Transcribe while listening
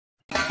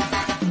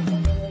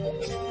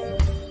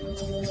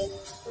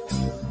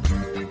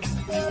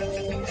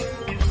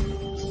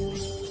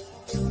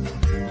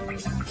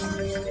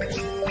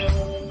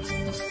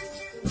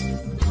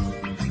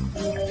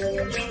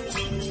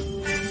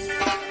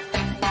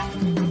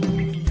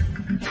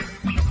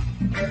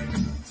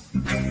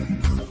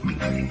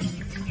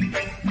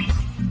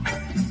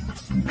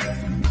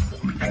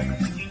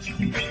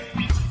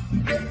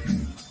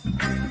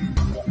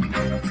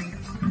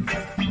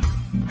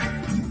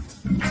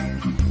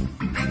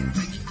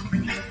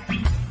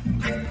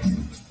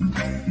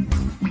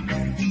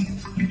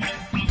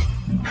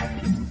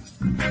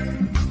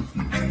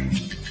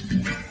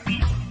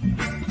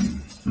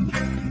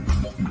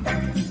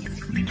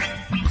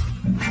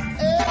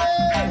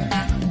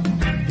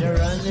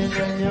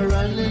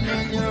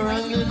and you're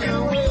running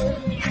away.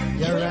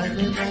 You're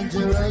running and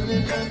you're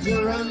running and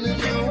you're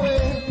running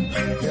away.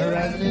 You're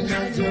running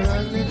and you're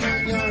running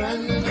and you're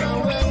running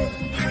away.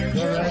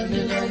 You're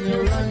running and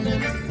you're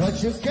running, but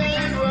you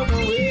can't run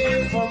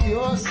away from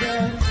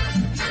yourself.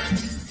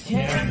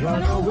 Can't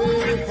run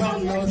away from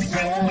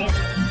yourself.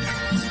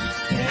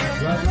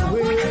 Can't run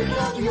away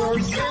from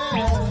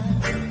yourself.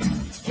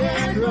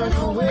 Can't run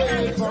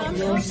away from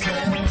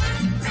yourself.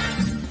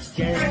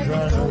 Can't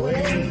run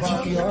away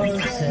from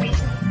yourself.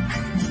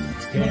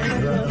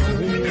 Can't run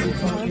away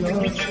from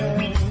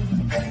yourself.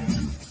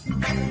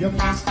 You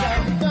must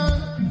have done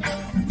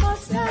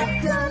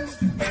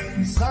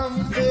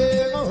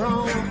something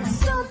wrong.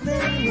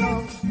 Something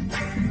wrong.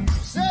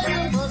 Say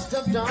you must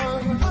have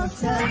done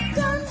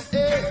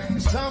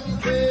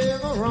something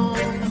wrong.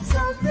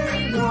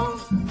 Something wrong.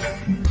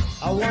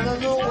 I wanna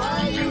know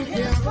why you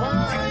can't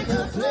find a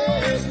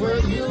place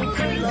where you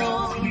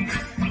belong.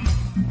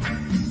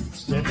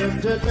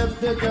 Running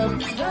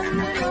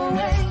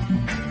away.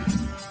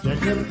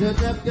 Running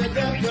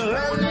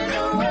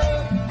away.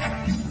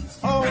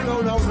 Oh no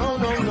no no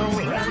no no.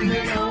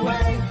 Running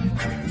away.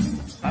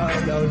 Oh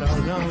no no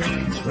no.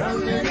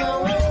 Running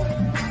away.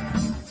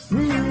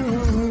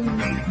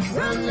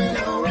 Running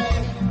away.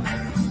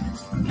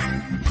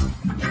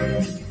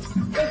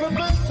 Every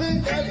man think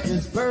that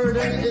his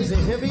burden is a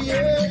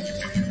heaviest.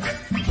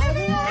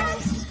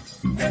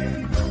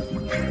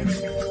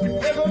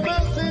 Every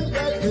man think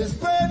that his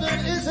burden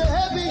is a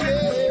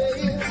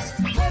heaviest.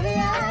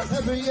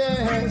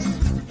 Heaviest.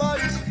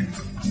 But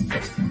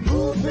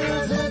who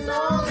feels it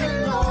now the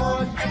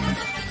Lord?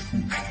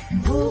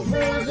 Who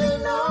feels it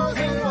now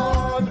the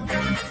Lord?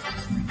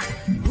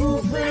 Who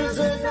feels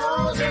it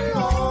now the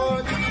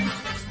Lord?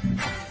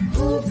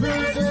 Who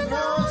feels it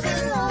now the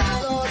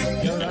Lord?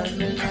 You're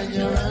running and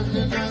you're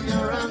running and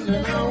you're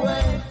running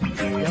away.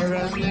 You're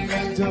running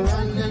and you're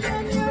running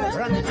and you're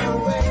running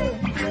away.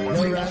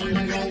 You're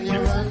running and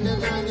you're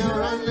running and you're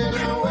running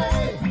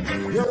away.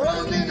 You're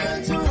running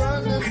and you're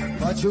running,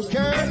 but you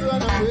can't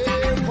run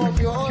away from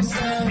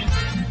yourself.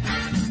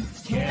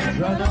 Can't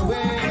run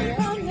away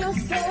from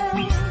yourself.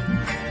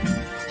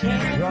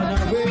 Can't run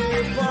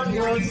away from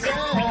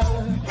yourself.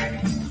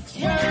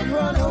 Can't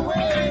run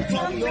away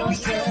from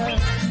yourself.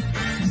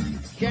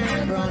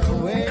 Can't run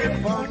away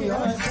from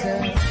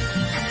yourself.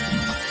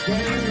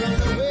 Can't run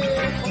away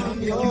from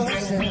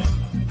yourself.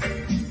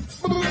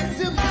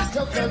 You must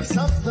have done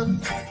something.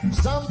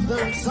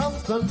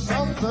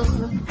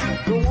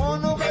 Don't want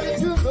nobody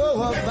to know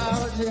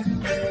about you.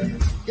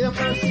 Give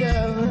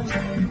myself.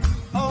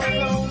 Oh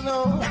no,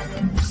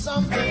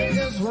 something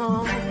is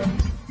wrong.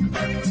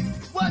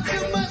 What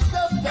you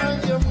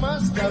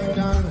must have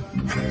done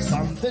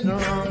something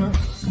wrong.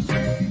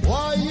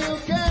 Why you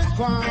can't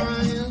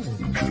find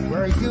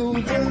where you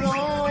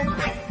belong?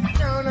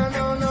 No.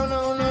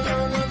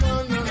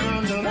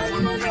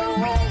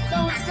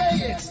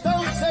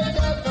 Don't say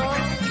that, no.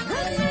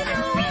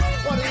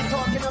 What are you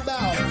talking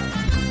about?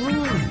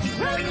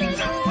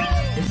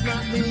 It's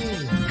not me.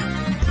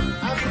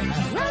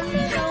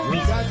 We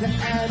got to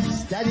add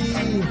steady.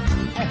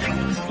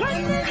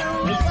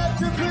 We got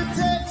to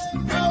protect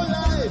our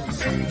lives.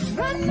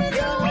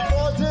 Can't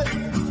afford to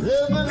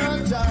live on a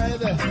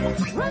tide.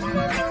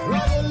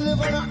 Rather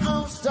live on an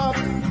ounce stop.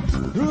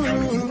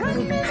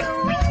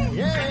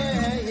 Yeah.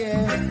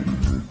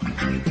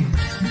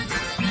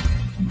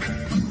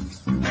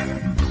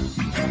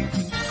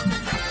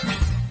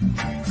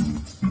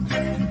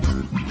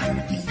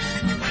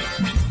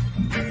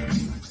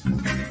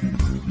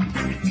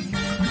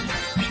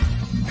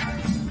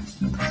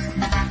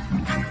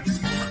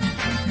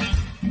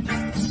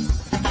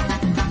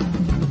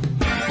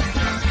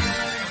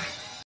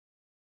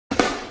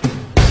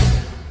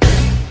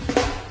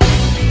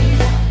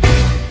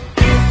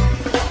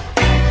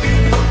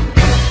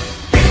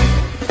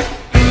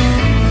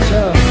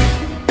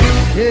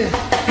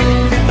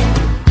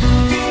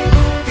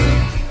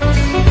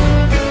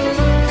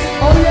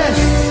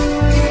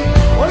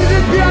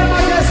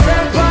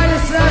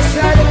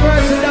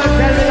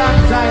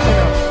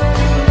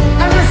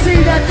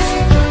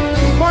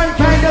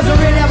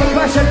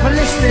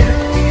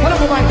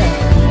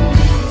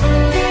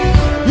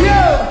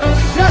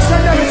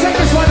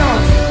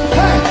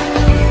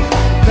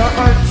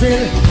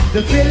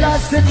 The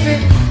philosophy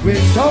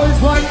which shows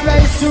one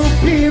race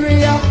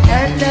superior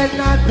and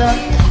another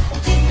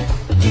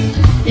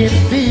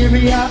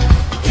inferior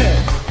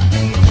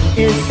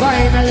is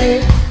finally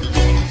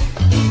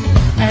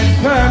and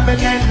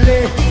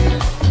permanently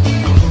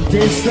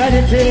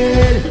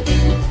discredited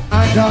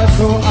and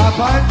also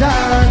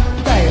abandoned.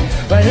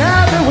 But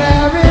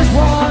everywhere is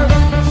war.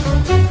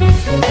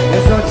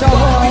 There's such a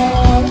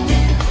war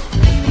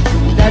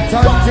that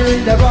until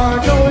there are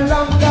no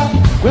longer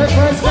we're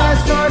first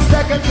class nor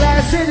second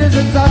class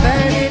citizens of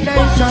any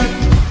nation.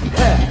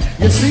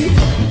 You see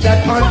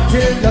that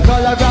until the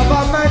color of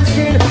a man's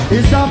skin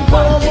is of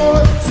more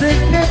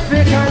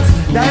significance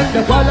than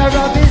the color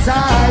of his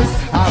eyes,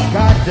 I've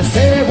got to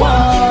say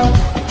war.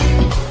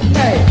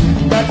 Hey,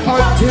 that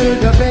until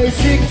the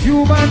basic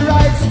human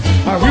rights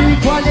are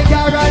equally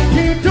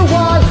guaranteed to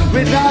all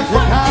without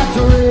regard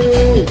to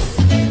race.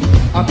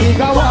 A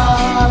bigger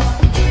war.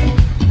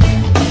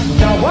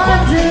 Now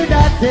until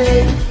that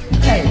day,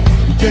 hey,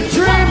 the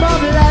dream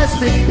of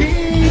lasting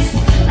peace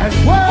and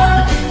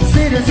world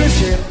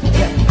citizenship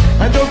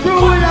and the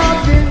rule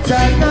of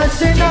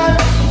international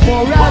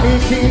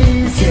morality,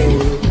 say,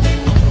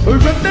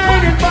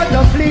 remaining but a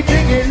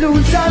fleeting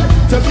illusion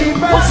to be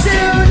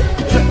pursued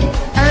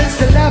and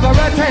still never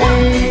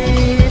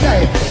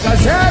attained.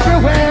 Cause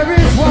everywhere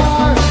is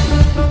war.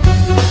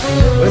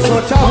 It's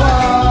such a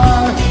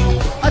war.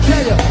 I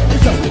tell you,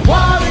 it's just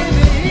war in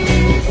the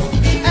east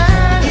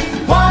and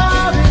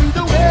war in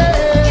the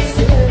west.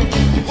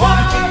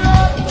 War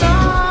up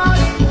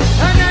north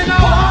and then a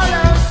war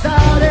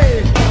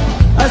outside.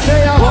 I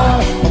say a war.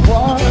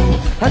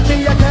 And me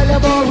I tell you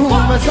about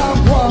rumors of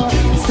war.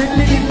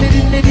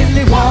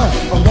 Diddly war,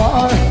 a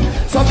war.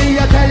 So me I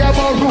tell you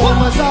about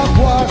rumors of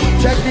war.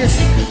 Check this,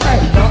 hey,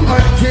 now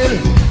until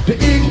the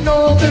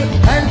ignoble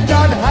and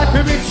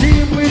unhappy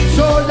regime which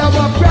sold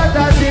our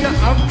brothers in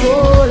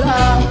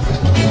Angola,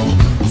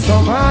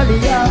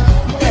 Somalia,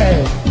 hey,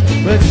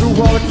 but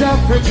throughout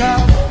Africa,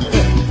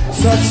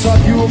 such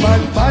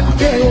subhuman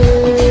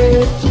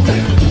bondage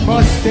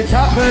must be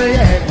toppled,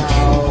 yeah,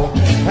 now,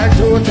 and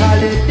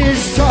totally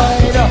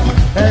destroyed.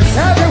 As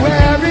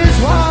everywhere is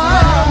war.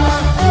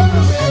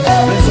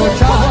 It's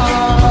such a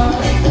war.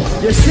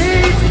 You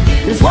see,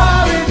 it's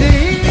war in the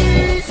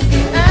east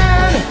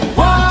and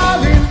war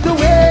in the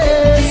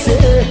west. A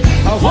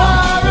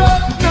war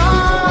up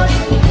north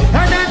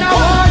and then a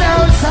war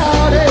down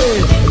south.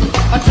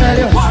 I tell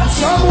you,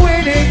 some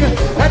winning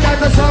and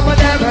then some of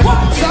them,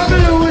 some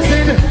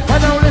losing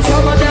and only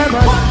some of them,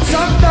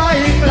 some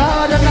dying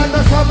loud and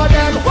then some of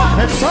them,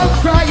 and some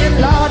crying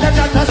loud and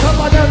then some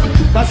of them.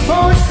 That's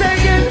most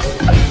singing.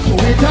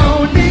 We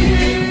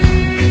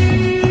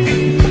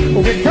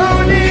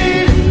don't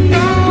need,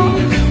 no,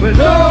 we're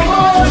no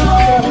more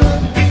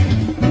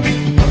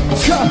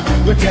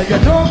trouble. We tell you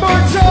no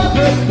more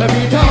trouble, but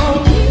we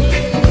don't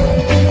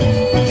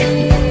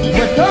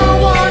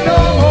want no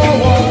more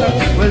war.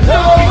 We're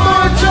no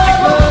more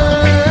trouble,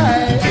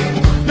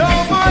 no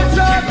more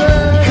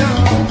trouble.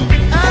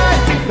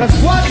 That's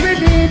what we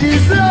need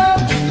is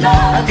love,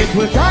 and it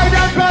will guide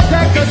and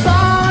protect us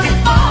on.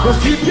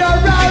 Just keep your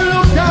eye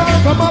look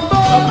down from above.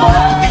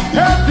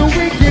 Help the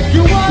weak if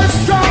you are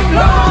strong,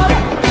 Lord.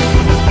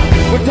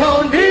 We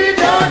don't need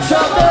no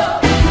trouble.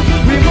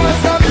 We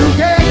must come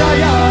together,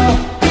 yeah.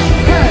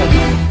 Hey,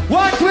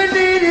 what we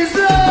need is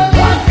love.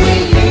 What we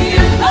need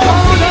is love.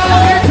 Oh no,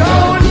 we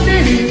don't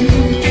need.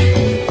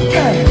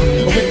 Hey,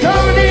 we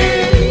don't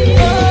need.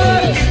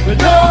 We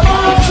no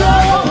more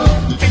trouble.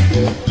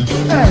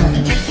 Hey,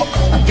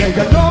 I tell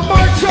you no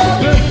more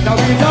trouble. Now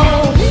we don't.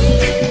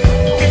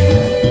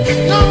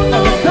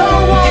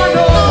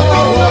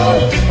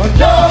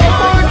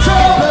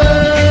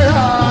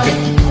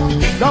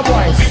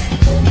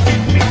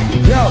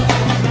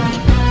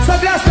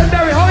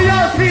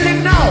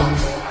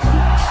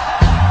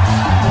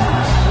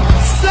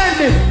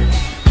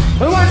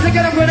 But once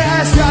again, I'm going to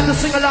ask y'all to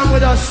sing along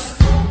with us.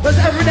 Because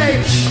every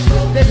day,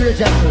 they're very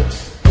gentle.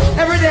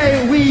 Every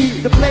day, we,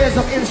 the players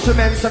of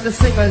instruments and the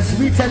singers,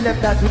 we tell them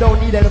that we don't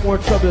need any more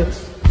trouble.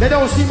 They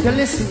don't seem to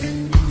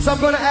listen. So I'm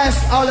going to ask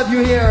all of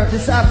you here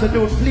this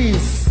afternoon,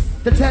 please,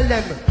 to tell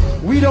them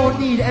we don't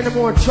need any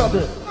more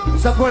trouble.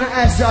 So I'm going to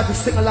ask y'all to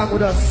sing along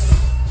with us.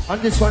 On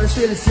this one, it's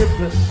really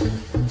simple.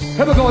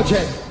 Here we go,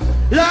 Jen.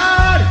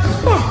 Lord,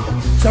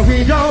 so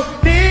we don't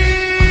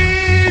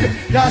need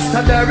just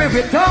a dairy,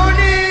 we don't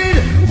need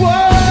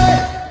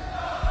what?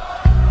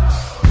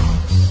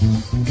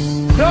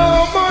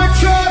 No more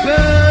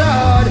trouble,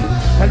 Lord,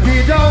 and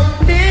we don't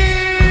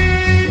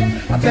need.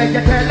 I beg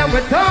you tell them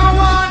we don't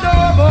want no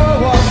more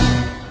war.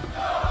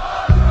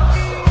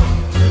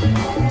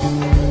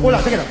 Hold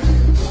on, take it up.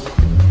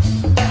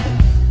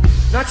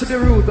 Not to be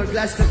rude, but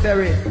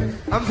Glastonbury,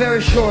 I'm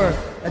very sure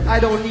that I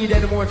don't need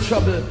any more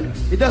trouble.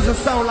 It doesn't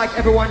sound like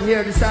everyone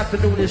here this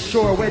afternoon is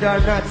sure whether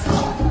or not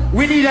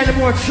we need any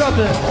more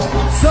trouble.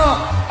 So,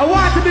 I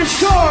want to be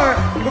sure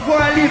before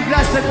I leave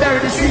Glastonbury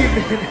this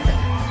evening.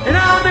 You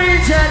know what I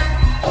mean, Jen?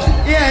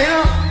 Yeah, you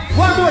know,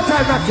 one more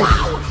time, that's it.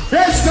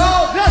 Let's go,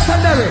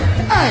 Glastonbury.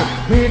 Hey,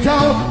 we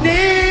don't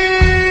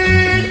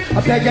need, I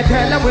beg you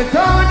tell them we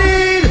don't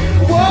need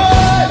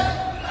what?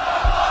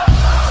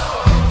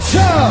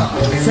 Sure,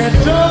 said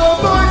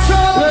no more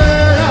trouble,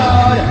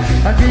 Lord,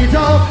 and we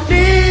don't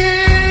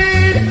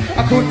need. I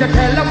couldn't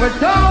tell them we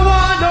don't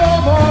want no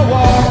more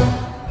war.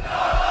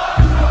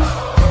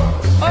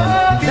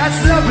 Oh, that's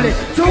lovely.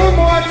 Two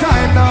more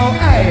time now,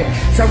 hey.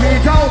 So we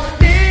don't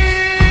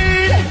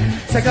need.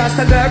 So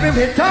Glastonbury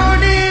we don't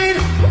need.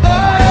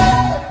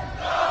 Oh,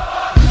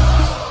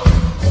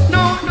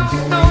 no, no,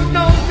 no,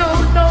 no, no,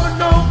 no,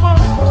 no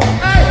more.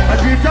 Hey, and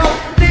we don't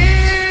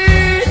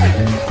need.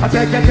 I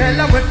beg you tell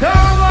them we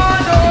don't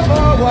want no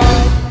more war.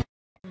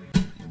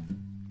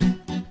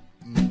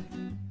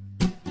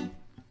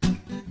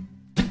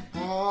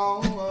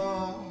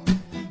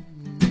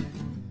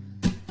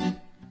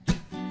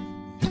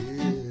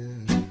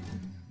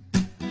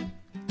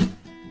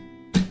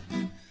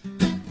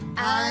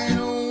 I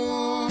don't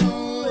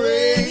wanna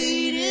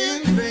wait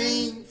in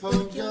vain for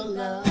your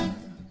love.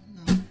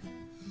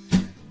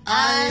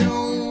 I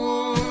don't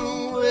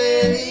wanna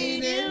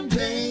wait in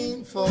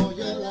vain for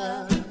your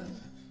love.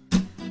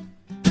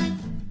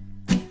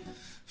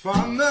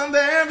 From the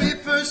very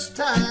first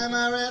time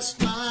I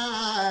rest my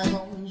eye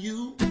on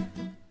you,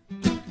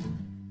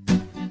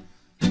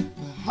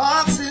 my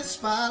heart says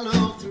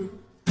follow through.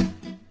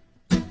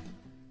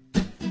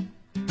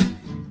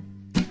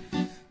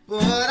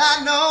 But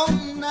I know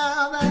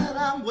now that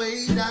I'm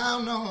way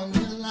down on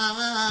your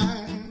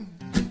line,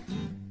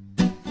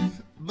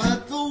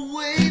 but the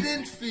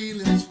waiting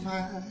feeling's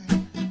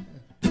fine.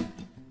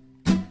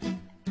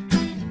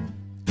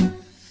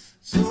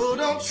 So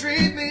don't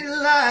treat me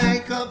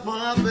like a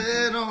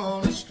puppet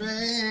on a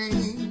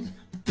string,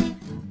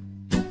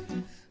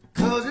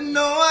 'cause you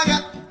know I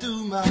got to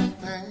do my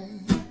thing.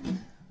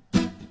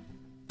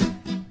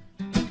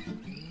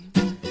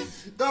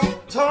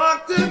 Don't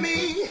talk to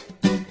me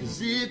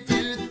as if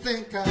you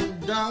think I'm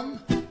dumb.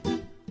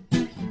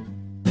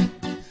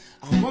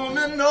 I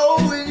wanna know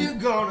when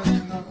you're gonna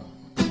come.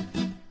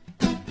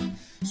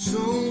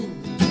 Soon.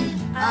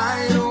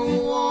 I don't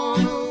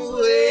wanna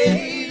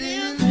wait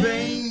in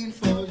vain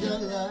for your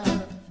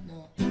love. No.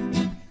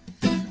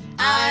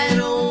 I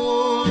don't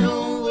wanna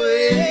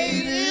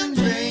wait in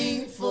vain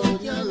for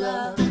your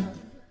love.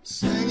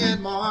 Sing it,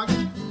 Mark.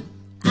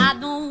 I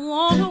don't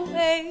wanna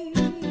wait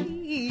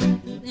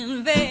in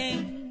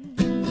vain,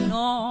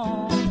 no.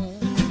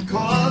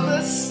 'Cause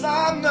the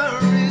summer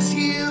is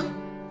here,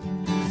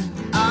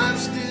 I'm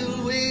still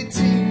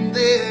waiting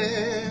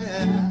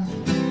there.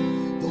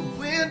 The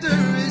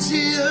winter is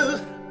here,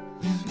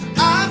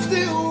 I'm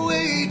still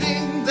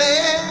waiting there.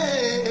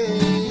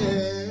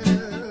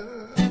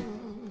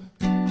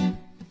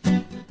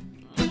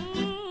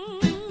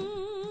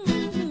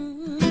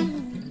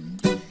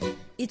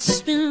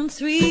 It's been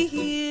 3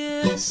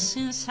 years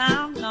since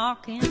I'm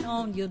knocking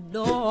on your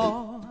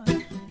door,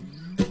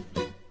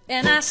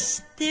 and I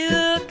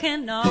still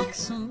can knock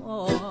some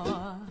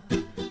more.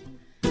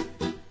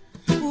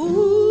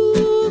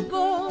 Ooh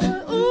boy,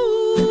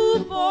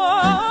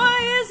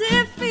 is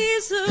it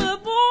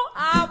feasible? I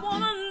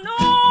wanna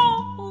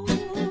know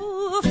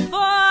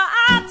for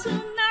I to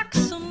knock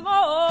some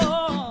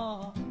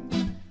more.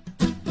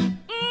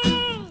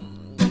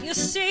 You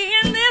see,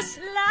 in this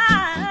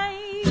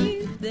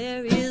life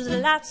there is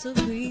lots of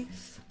grief.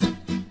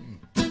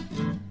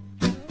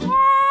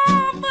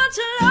 But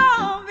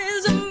love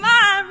is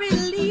my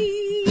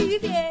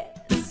relief,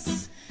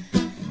 yes.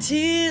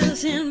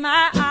 Tears in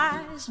my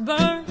eyes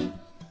burn,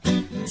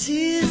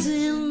 tears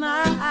in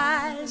my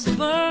eyes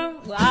burn,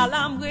 while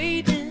I'm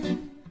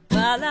waiting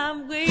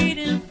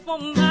for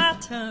my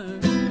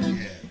turn.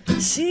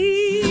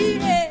 See,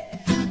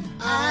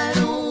 I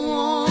don't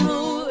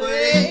wanna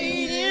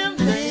wait in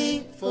vain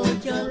for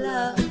your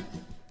love.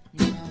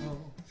 No.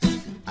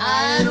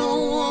 I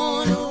don't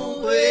wanna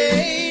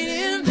wait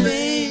in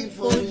vain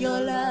for your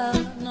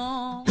love.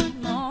 No,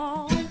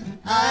 no.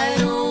 I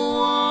don't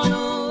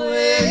wanna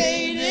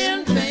wait in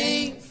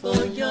vain for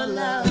your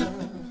love.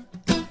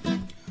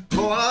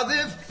 For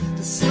if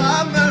the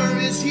summer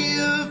is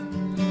here,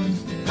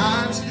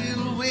 I'm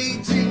still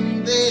waiting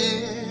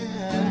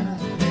there.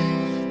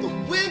 The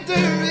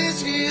winter is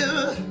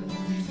here,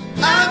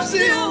 I'm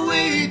still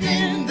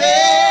waiting there.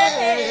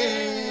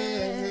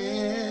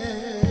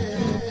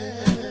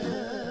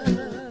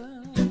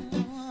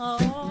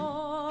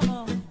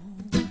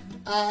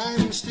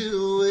 I'm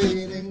still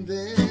waiting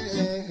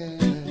there.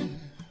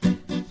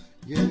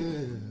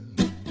 Yeah.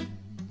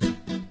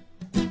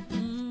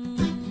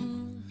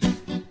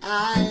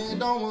 I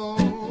don't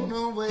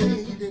wanna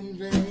wait in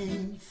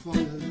vain for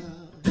your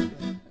love.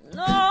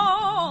 No,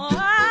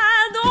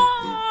 I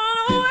don't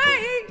wanna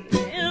wait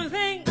in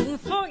vain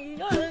for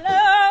your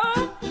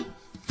love.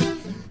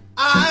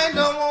 I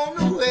don't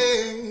wanna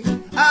wait,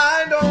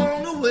 I don't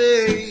wanna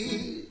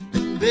wait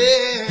in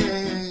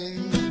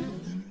vain.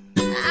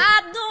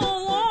 I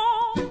don't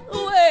wanna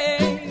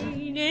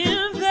wait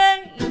in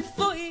vain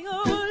for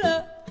your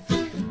love.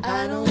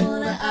 I don't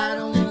wanna, I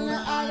don't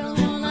wanna, I don't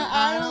wanna,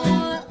 I don't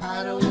wanna,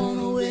 I don't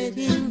wanna wait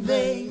in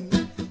vain.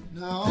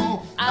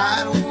 No,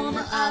 I don't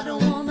wanna, I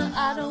don't wanna,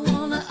 I don't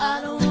wanna,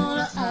 I don't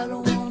wanna, I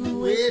don't wanna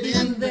wait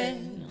in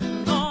vain.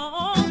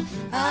 No,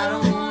 I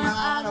don't wanna,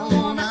 I don't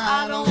wanna,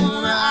 I don't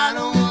wanna, I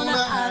don't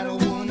wanna, I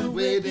don't wanna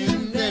wait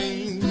in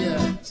vain.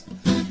 Yeah.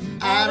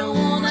 I don't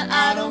wanna,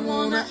 I don't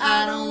wanna,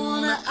 I don't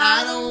wanna,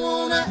 I don't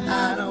wanna,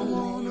 I don't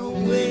wanna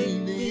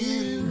wait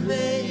in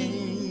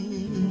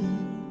vain.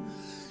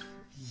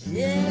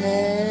 Yeah.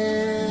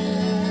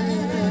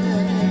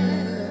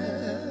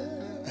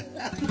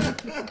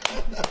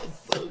 That's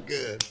so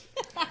good.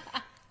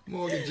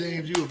 Morgan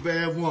James, you a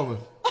bad woman.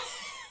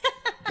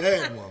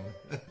 Bad woman.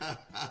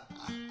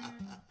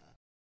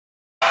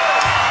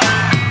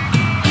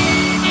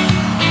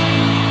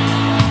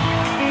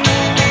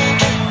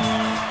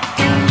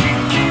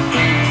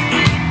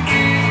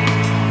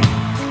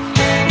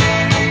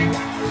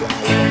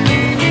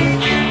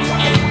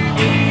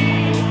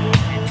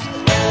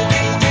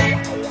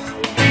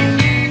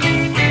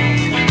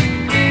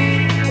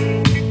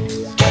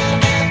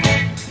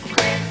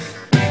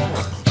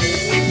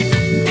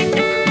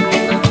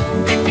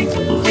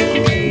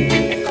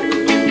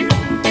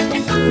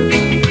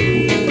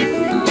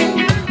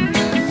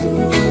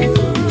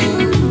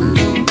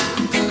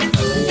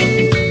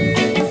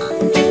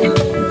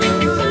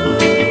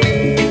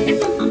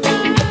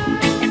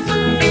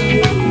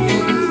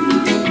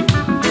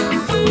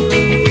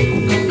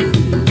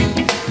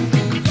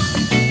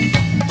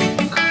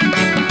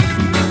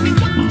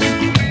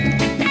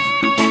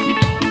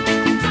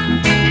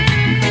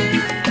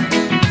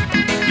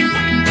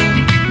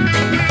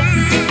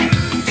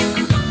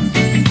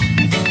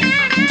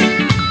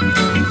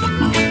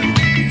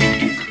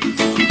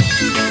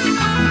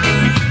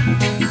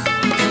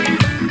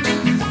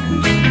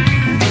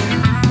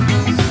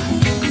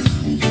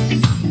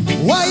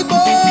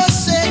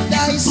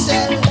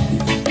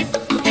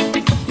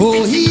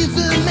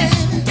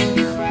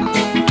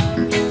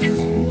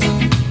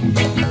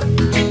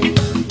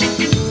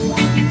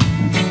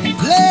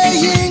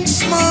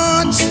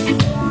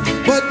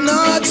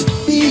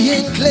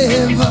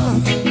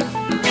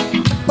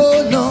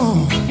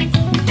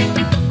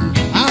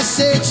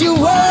 you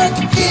work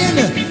in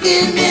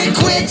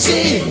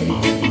iniquity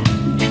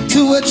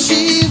to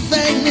achieve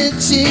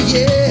vanity,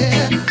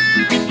 yeah.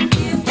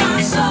 If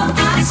I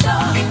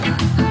saw,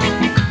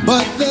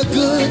 but the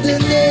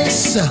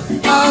goodness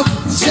of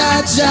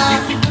Jah,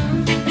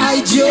 I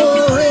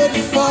endure it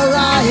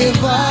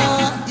forever,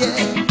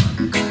 yeah.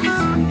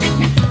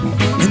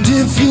 And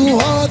if you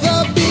are the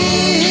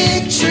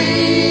big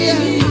tree,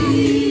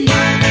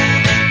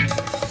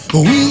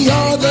 we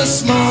are the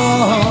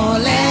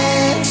smallest,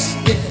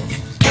 yeah.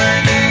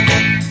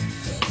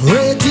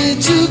 Ready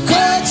to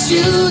cut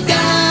you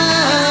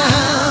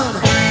down,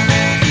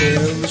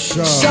 yeah,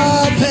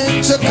 sharp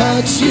and to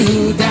cut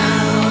you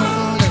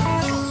down.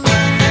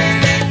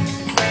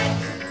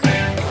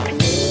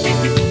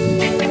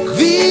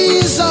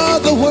 These are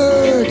the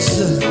words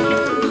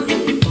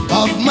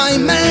of my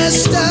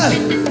master.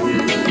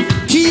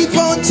 Keep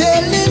on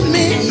telling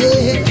me,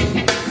 yeah.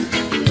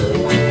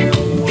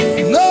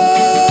 No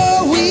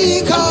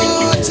weak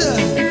heart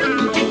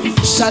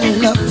shall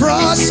not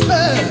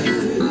prosper.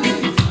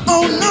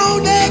 Oh no,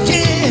 they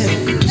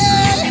can't.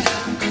 Yeah.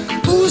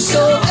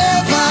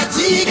 Whosoever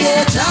they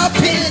get up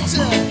it,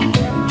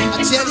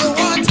 I tell you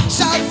what,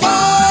 shall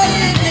fall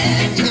in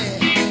it, yeah.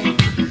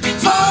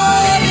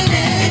 Fall in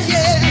it,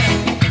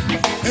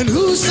 yeah. And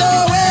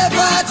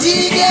whosoever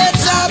they get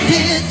up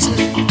it,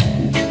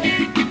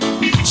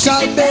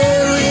 shall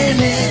bear in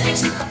it,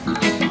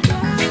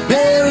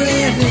 bear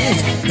in it.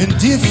 And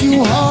if you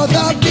are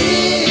the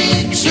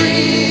big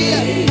tree,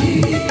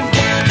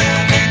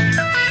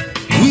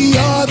 we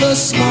are the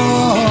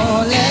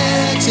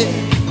smallest,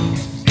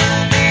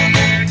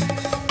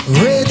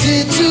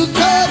 ready to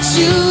cut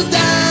you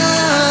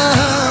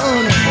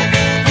down,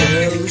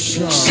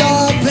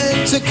 sharp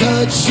and to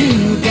cut you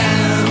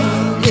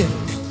down, yeah.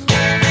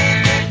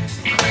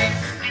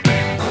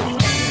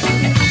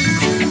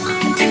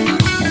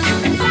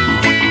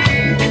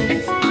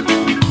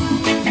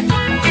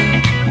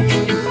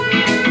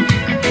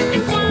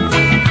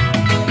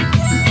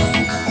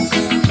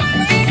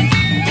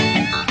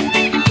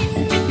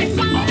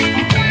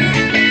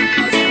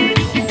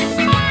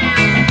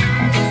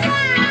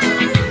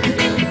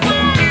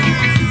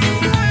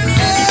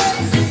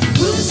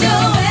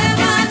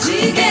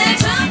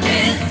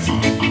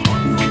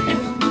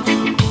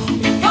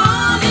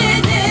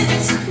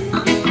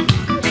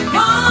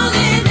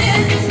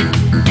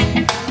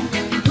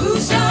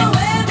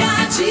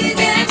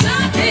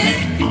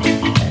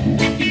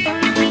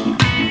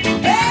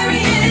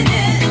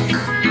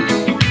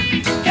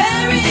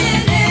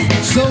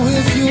 So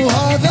if you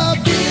are the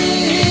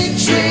big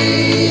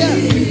tree,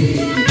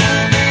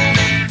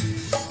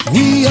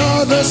 we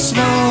are the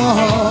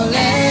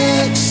smallest,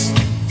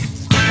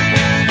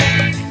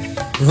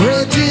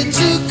 ready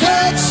to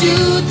cut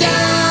you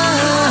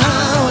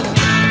down,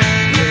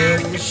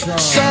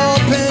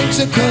 sharp and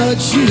to cut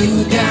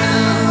you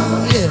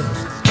down, yeah.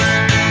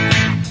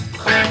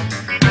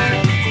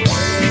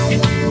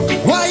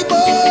 Why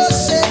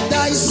boast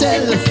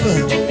thyself,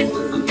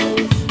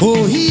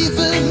 oh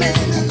evil man?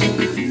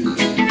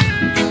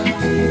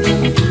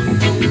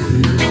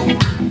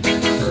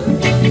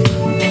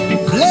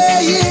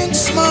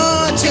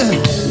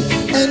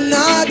 And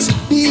not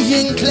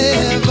being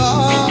clever.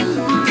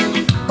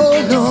 Oh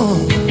no,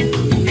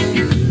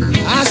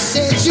 I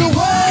said you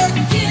work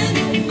in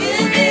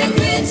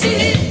iniquity.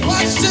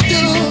 What's to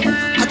do?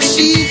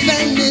 Achieve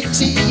and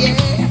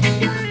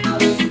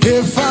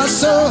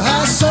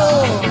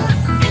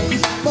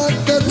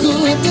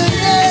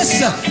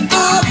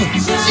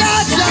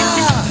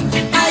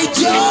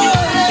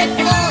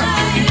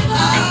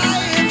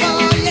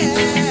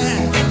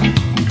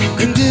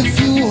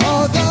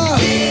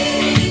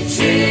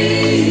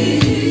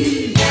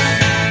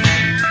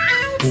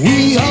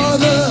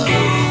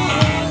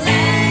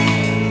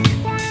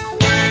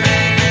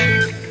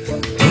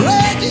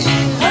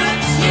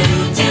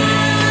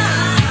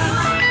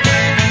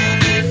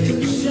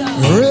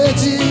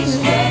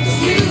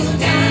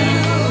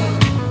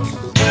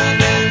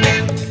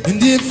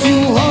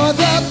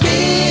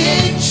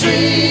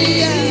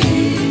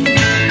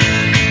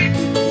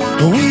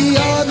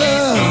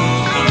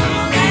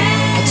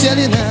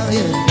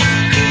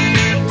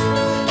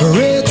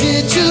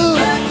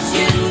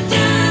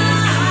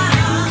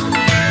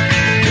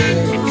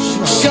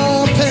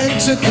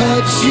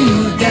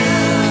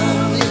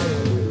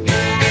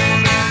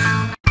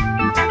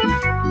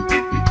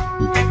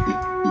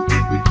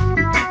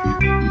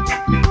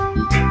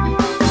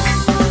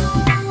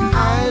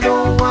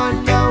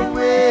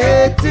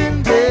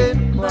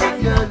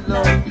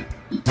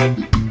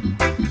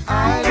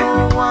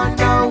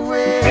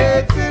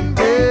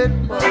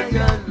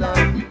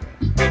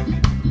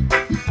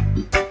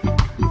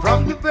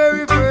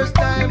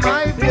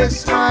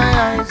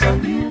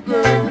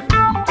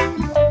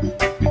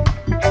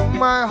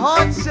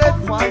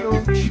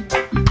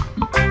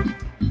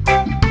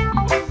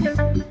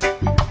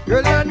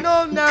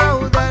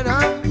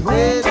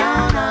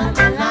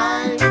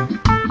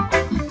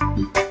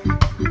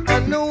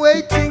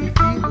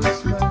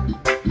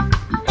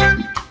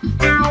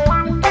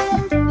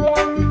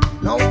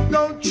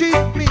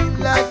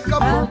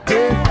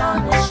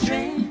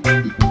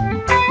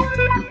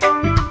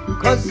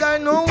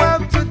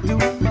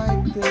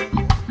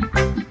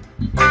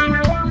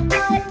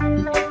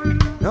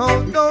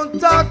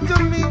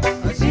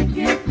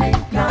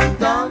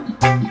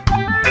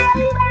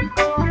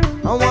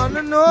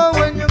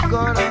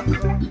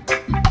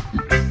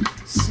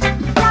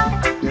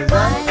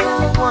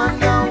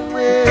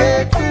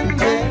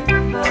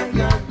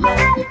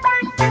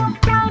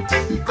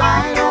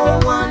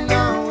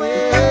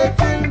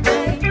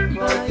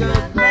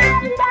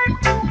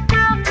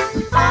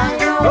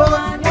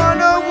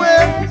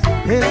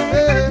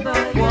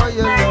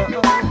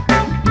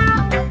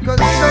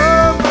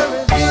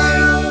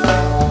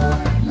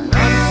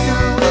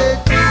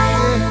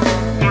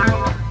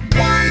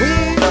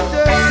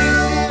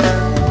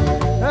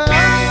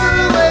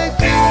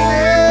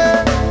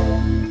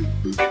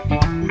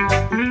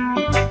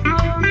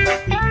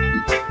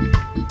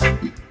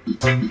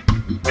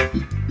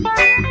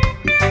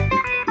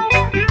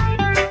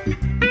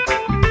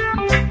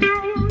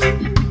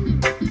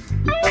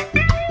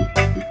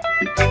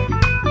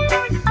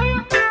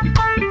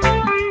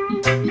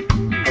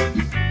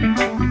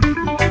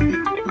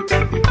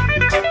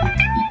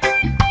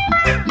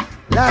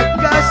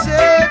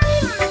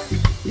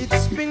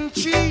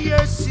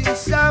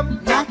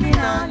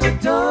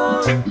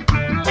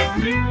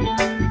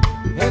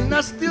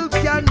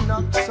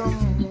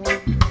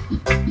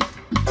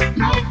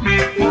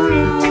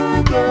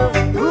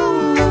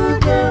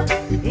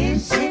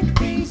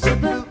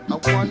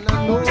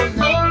wanna know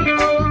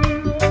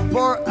now,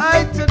 for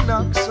I to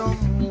knock some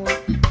more.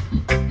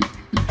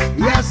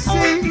 You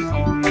see,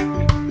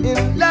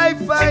 in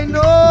life I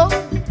know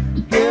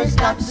there's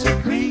lots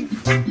of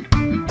grief,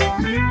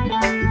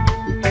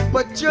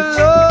 but your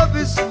love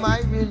is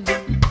my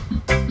relief.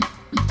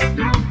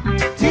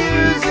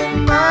 Tears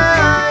in my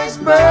eyes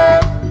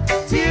burn,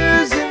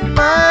 tears in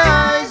my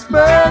eyes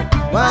burn,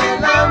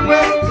 while I'm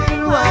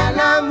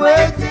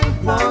waiting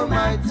for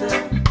my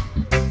turn.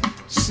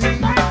 See,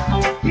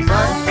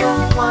 I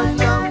don't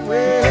wanna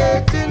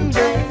wait in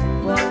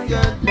vain for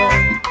your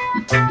love.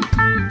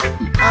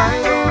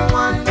 I don't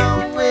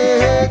wanna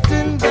wait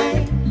in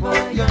vain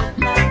for your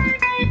love.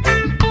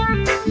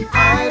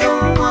 I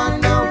don't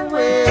wanna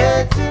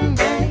wait in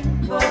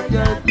vain for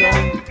your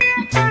love.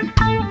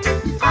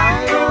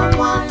 I don't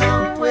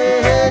wanna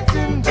wait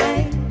in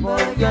vain for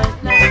your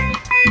love.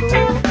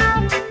 No.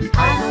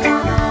 I don't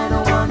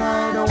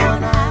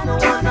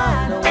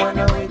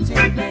wanna wait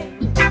in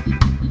vain.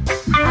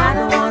 I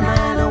don't wanna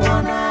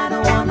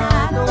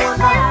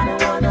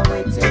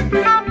wait in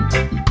vain.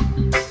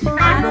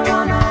 I don't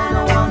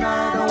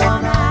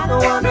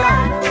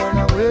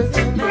wanna wait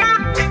in vain.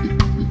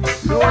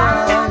 No, I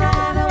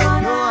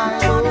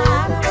don't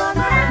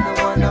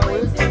wanna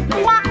wait in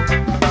vain.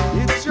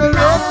 It's your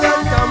love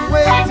that I'm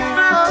waiting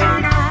for,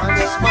 and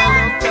it's my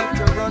love that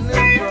you're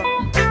running from.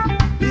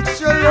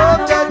 It's your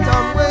love that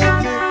I'm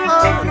waiting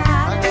for,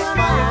 and it's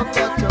my love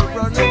that you're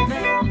running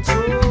from. So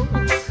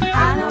I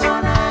don't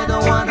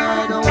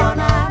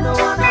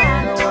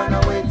wanna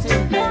wait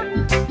in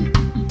vain.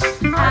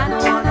 I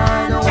don't wanna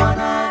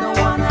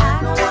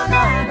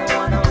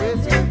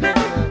wait in vain.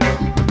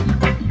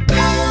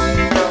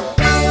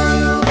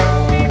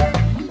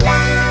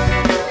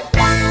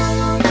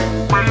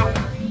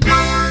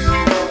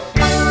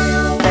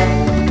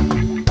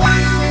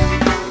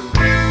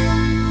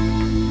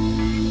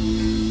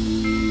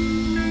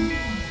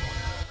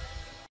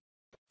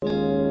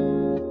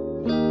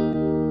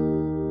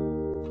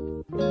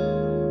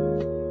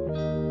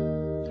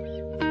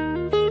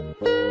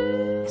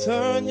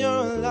 Turn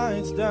your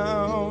lights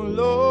down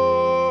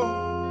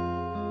low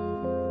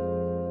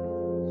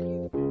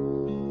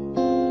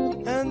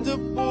and to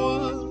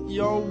pull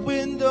your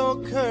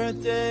window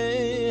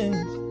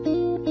curtains.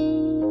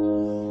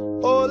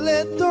 Oh,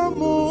 let the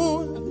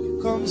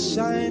moon come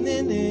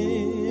shining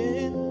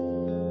in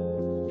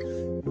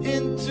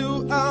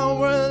into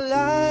our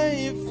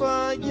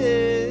life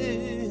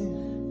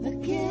again.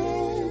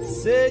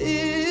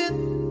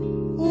 Saying,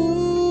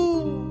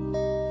 ooh,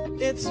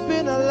 it's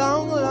been a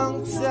long,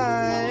 long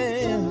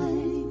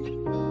time.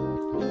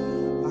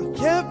 I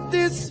kept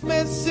this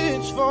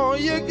message for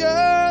you,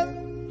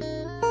 girl,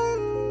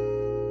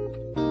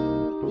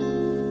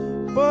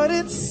 but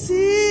it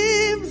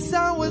seems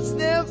I was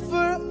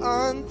never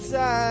on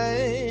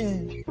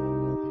time.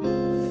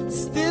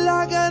 Still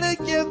I gotta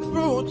get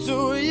through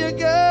to you,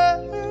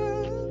 girl,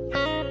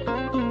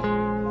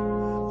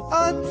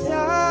 on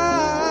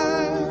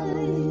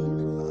time,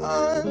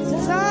 on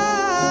time.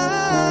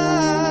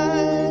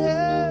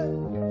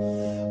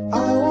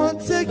 I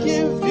want to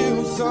give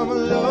you some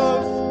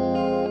love,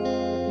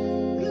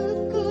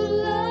 good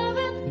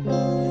loving.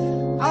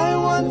 I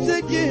want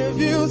to give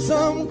you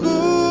some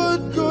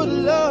good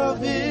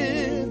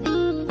loving.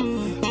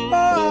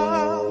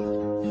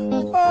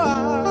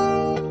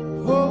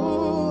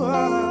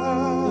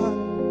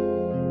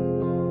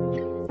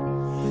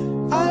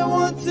 I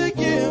want to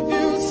give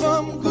you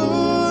some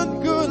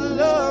good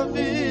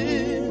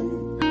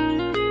loving.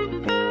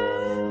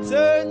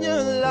 Turn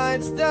your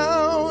lights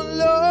down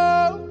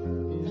low.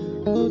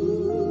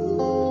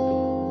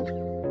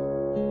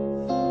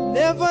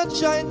 Never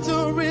try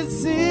to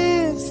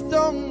resist,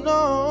 don't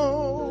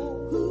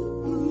know.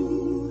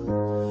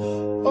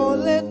 Oh,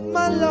 let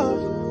my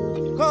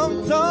love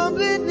come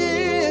tumbling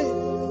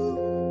in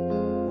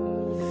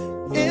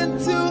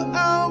into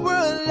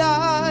our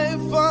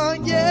life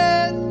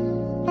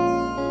again.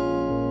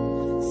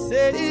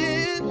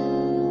 Saying,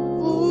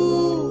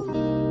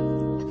 ooh,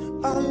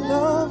 I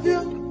love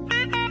you,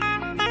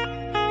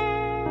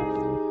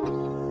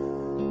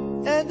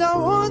 and I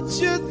want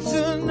you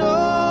to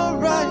know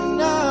right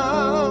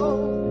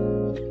now,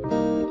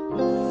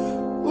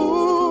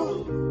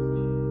 ooh,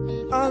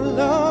 I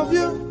love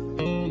you.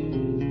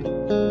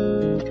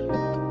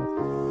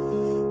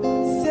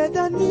 Said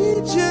I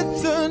need you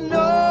to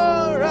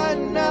know right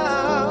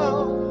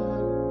now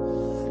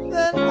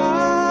that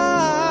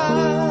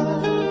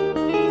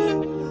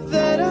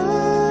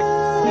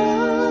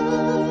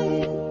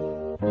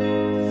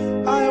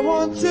I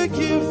want to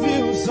give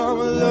you some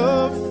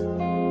love,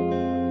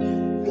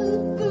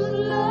 good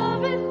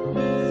loving.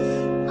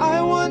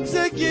 I want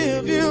to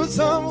give you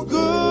some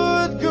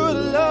good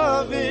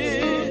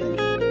loving.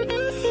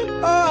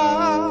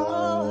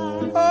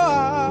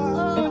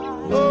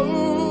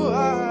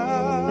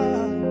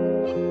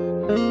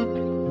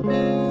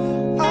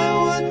 I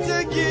want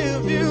to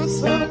give you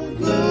some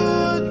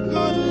good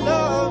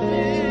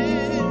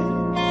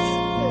loving.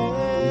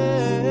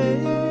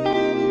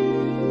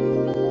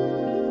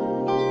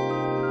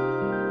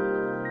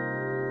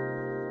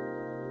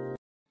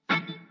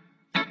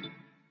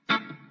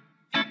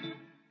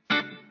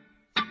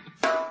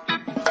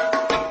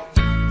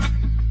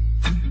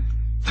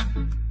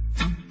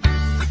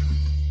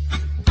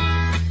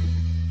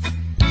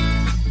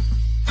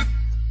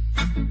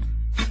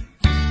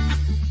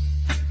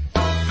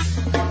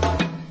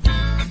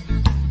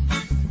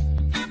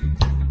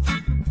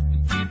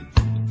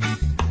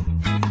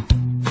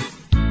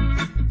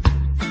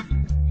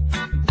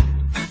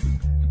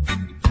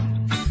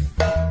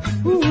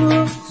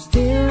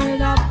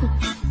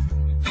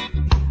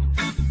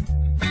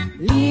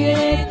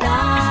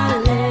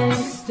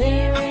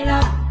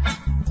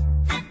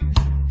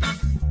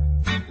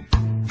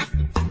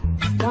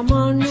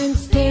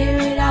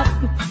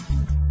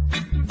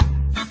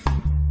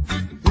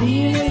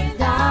 Feel it,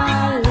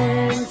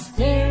 darling,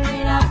 stir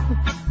it up.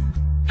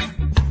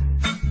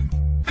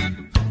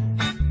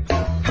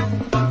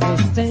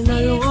 It's been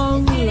a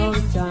long,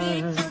 long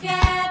time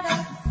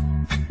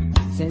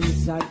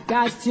since I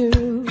got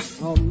you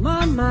on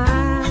my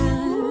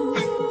mind.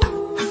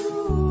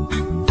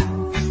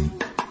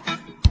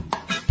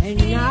 And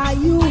now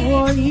you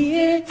are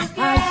here,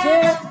 I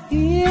said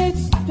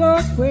it's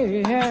the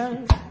way.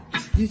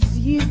 You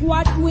see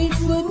what we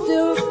could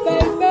do,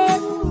 baby.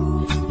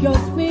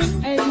 Just me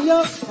and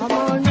you, come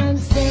on and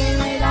stir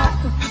it up.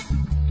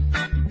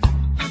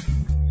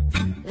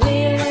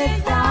 Little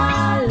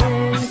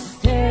darling,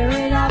 stir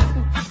it up.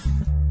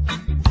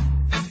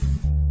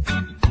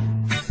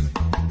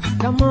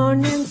 Come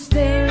on and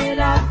stir it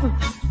up.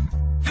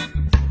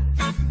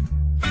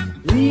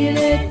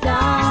 Little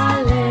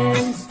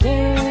darling,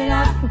 stir it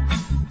up.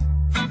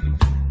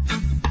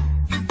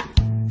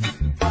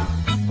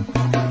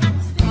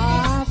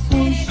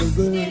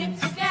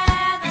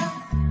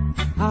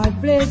 I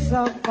blaze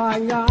a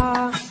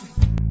fire,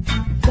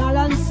 shall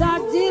and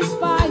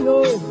satisfy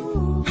you,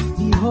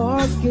 the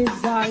heart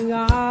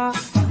desire.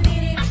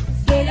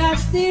 Still I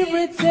still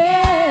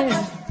return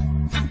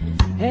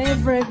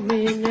every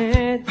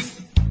minute.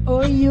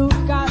 Oh, you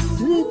got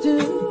to do,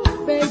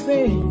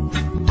 baby,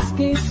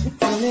 skip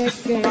and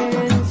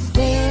again.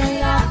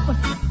 Stay up,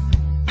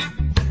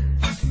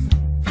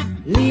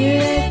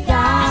 little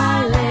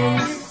darling,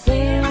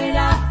 stir it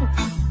up.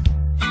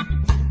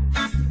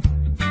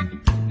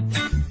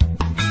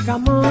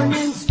 Come on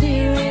and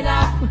stir it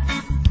up.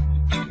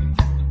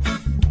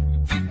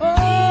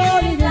 Oh,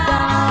 little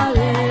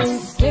darling,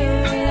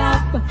 stir it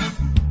up.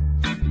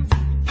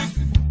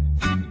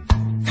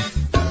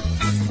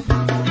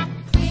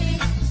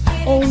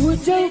 Oh,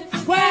 would you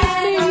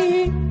praise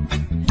me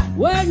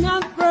when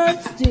I'm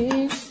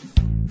thirsty?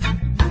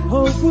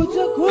 Oh, would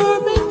you cool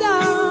me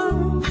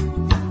down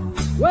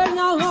when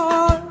I'm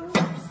hot?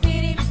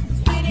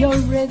 Your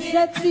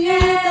recipe,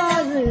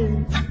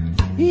 darling,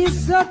 is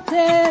so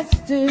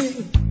tasty,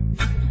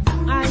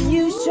 and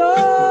you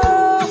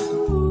show,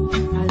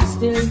 and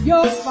still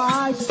your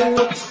fire,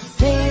 stir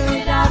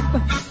it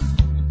up.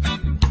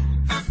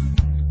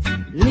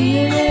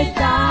 Little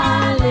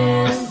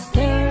darling,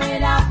 stir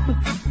it up.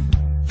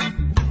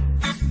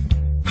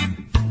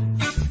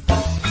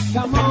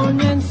 Come on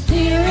and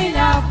stir it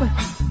up.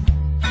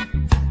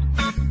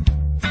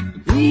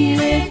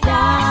 Little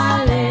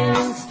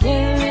darling,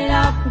 stir it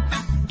up.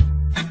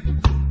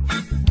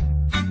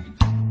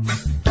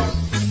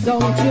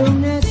 Don't you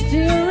need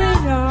stir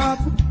it up.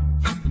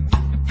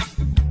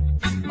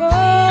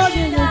 Oh,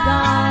 little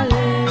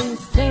darling,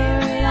 stir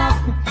it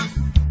up.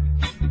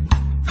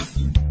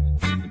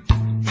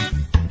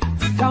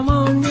 Come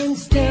on and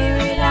stir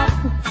it up.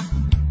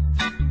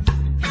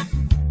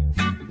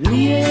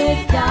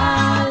 Little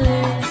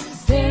darling,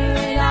 stir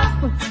it up.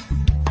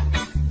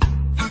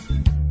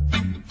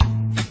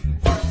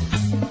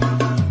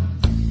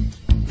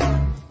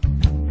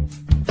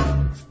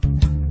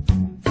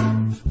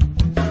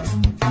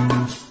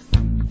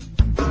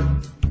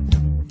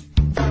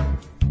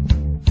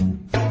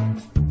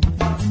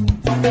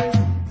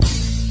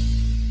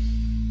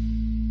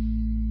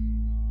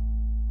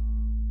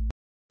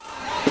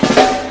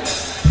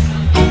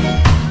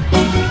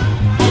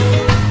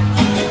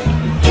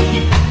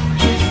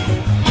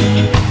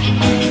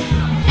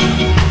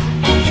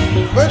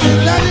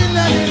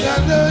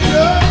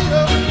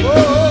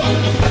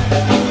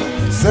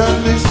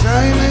 Sun is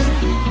shining,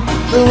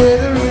 the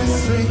weather is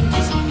sweet.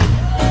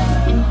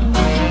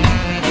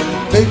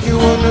 Make you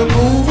wanna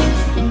move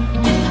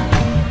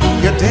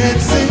your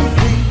dancing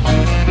feet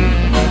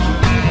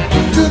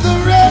to the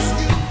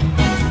rescue.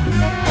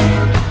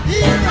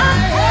 Here I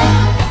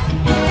am,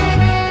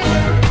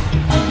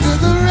 to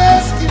the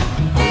rescue.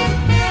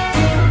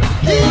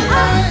 Here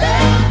I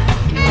am.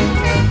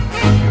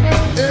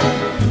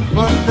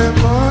 Monday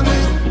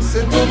morning,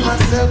 said to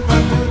myself, a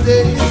new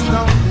day is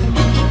dawning.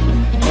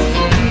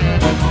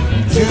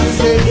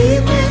 Tuesday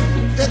evening,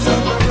 that's on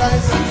the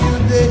rise, a new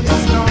day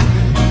is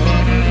dawning.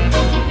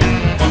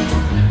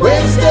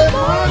 Wednesday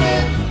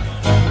morning,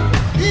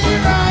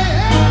 here I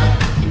am.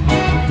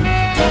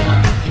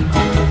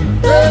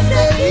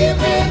 Thursday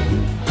evening,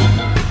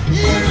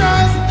 here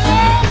I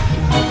stand.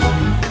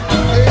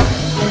 Hey.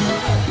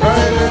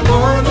 Friday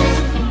morning,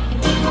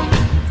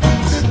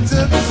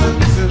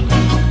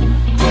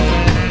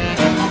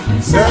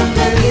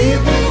 Sunday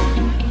evening,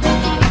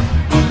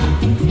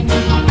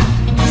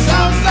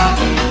 sounds like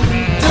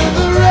to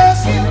the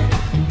rescue.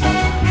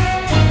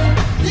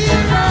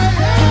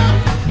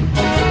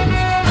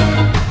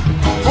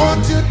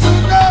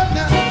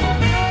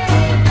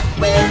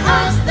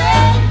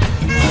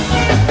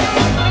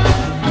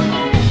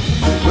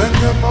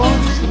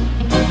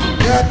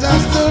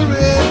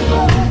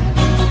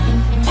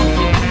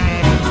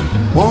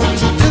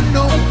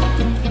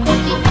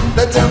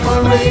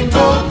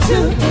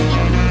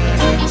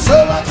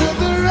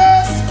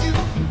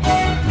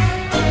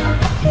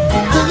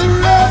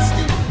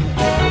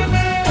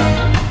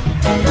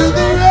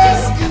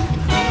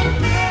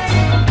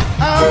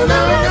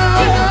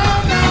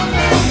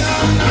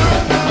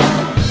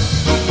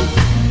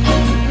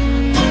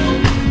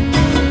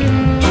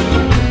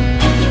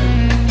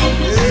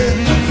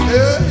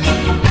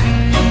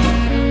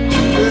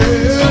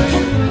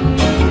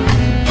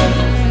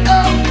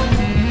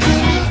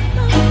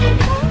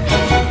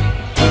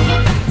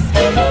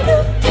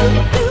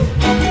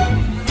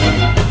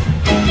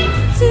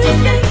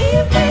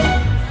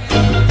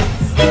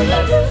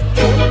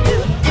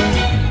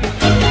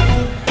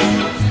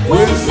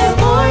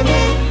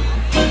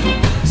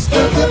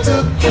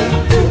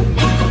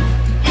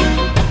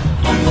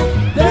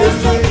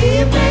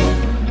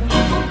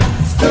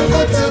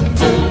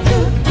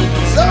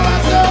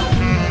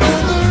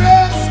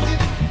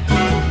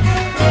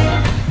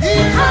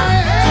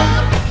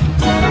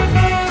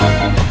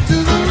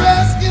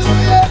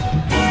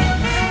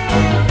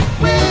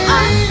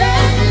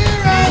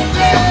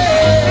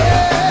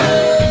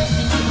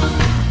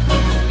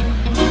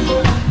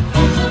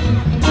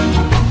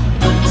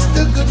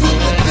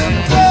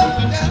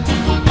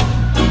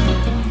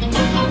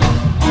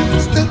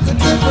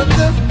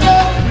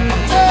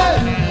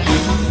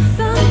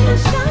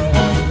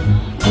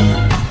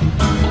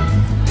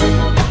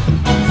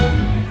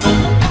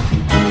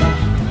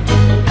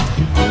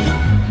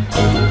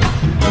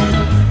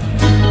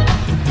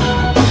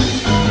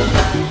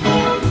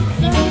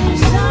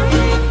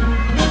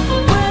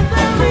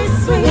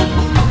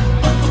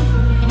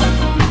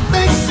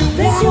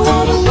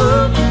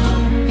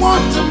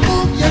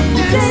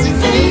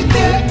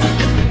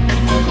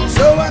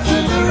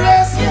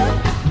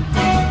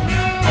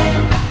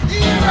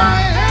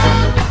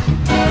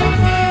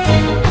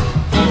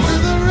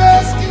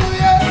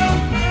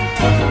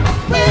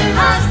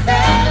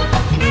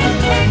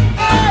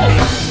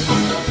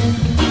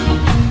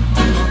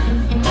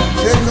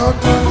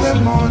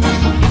 Tuesday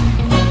morning,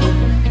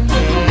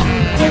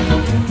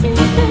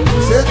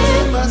 said to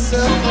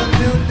myself, a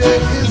new day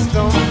is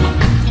done.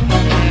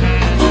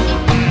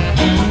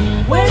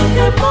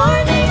 Wednesday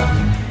morning,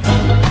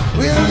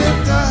 we'll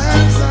lift our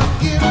hands and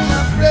give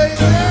Him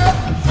praise.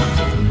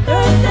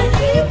 Thursday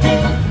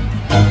evening,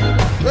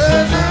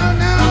 well,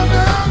 now.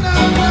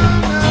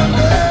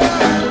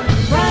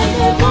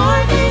 Friday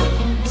morning,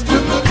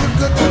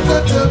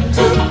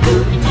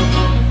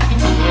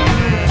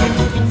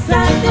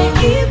 Saturday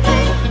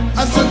evening,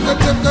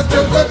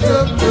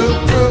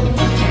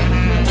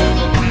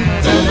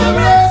 to the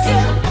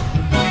rescue,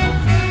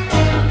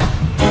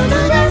 to the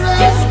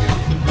rescue,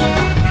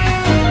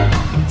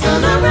 to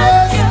the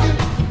rescue.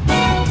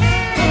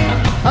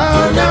 Oh,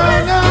 no.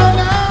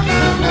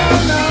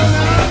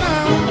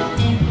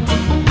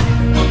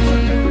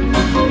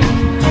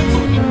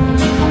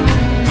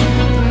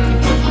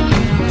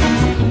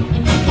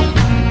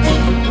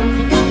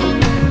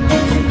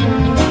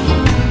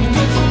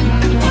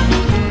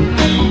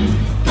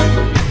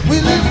 We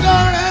lift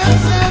our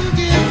hands and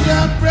give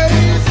Jah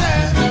praise.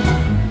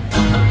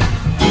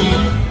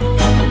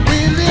 We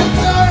lift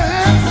our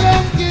hands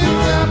and give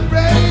Jah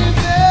praise.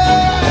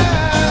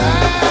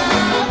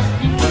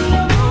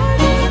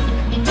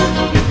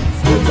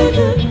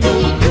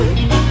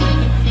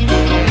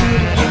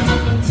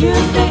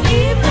 Tuesday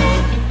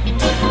evening,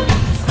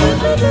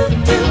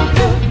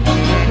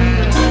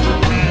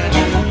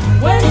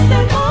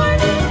 Wednesday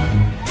morning,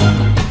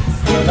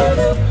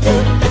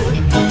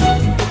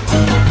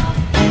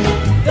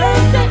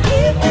 Thursday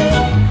evening,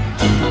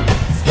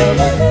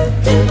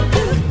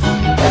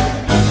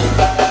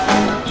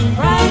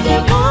 Friday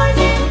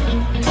morning,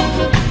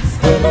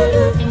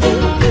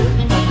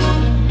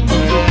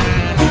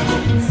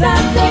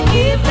 Saturday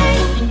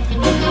evening,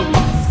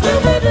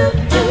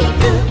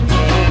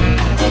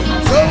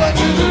 So what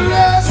you do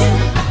rest?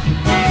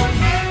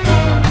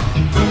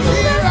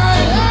 Here I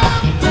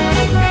am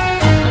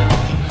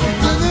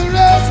to the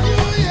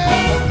rescue,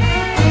 yeah.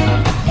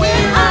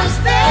 Where I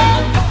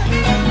stand,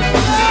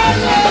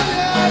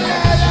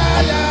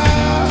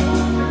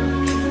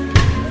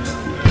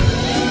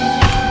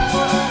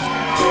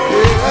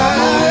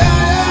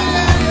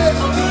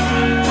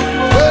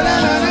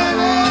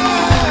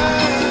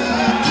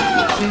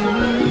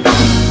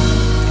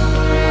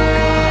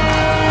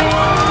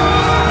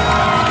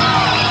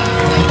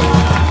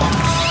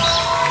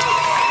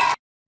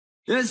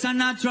 There's a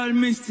natural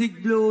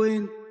mystic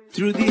blowing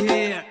through the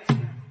air.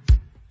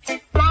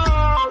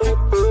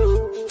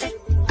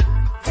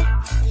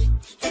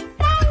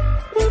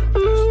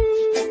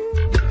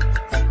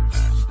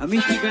 La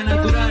mística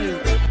natural.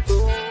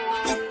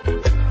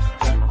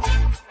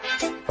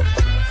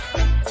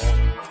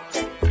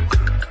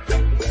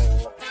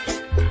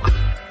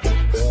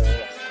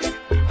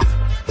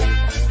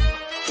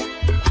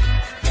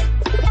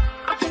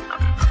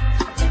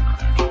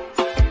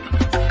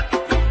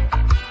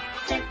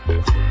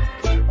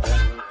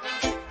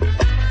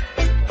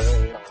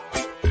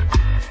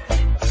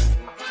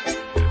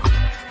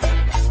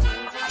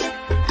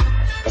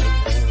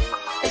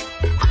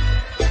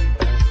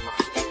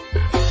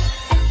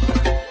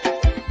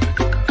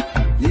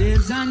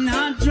 There's a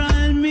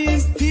natural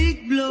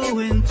mystic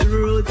blowing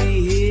through the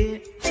air.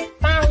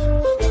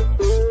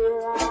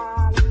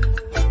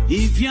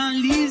 If you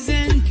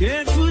listen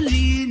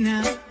carefully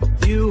now,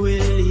 you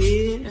will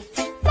hear.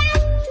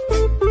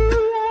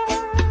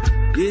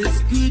 This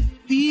could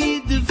be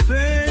the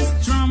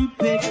first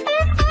trumpet,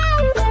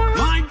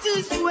 might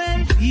as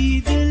well be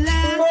the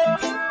last.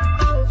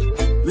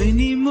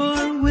 Many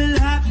more will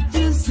have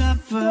to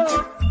suffer,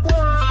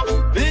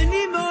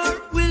 many more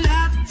will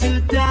have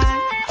to die.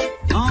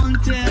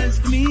 Don't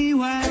ask me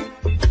why.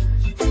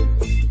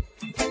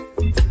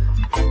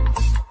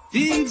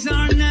 Things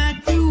are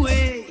not the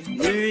way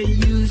they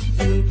used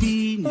to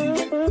be now.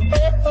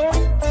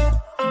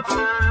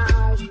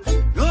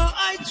 No,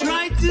 I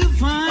try to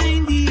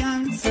find the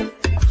answer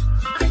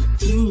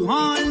to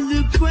all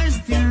the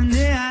questions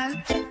they ask,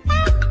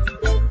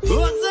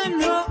 'cause I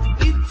know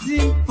it's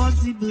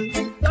impossible.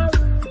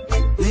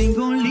 Ain't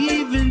gonna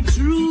living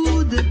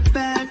through the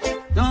past.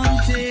 Don't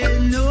tell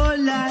no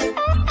lie.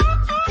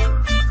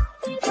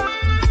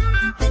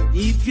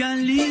 If you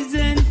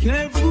listen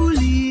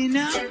carefully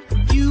now,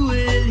 you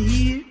will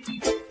hear.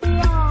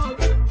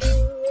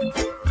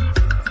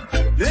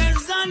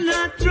 There's a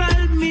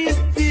natural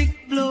mystic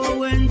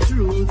blowing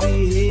through the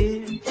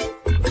air.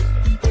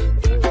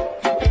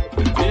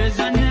 There's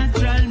a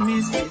natural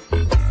mystic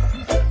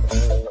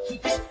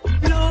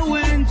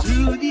blowing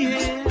through the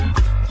air.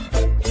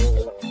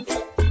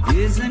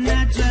 There's a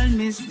natural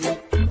mystic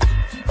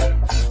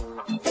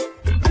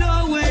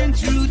blowing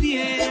through the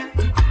air.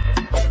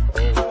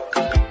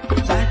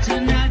 Such a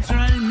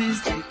natural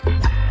mystic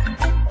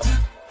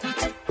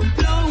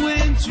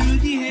blowing through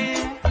the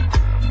air.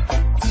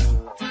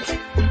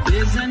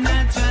 There's a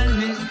natural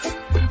mystic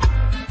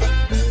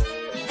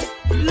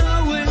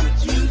blowing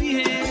through the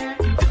air.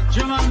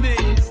 Drum and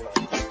bass.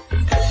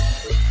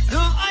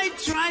 No, I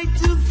try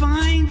to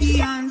find the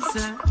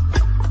answer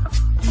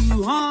to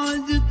all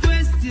the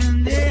questions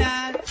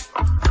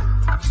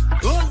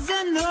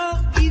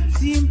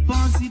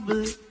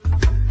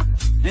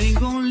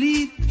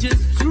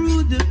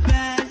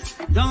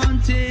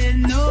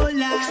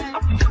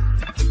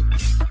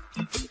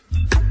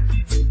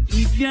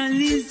you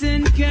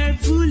listen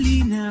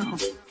carefully now,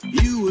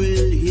 you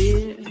will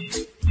hear.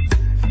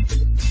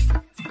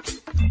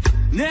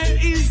 There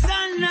is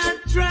a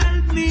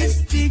natural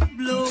mystic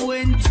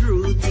blowing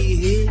through the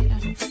air.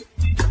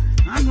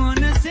 I'm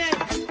gonna say,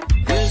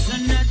 there's a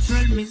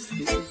natural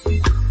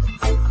mystic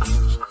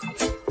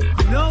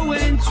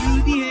blowing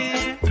through the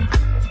air.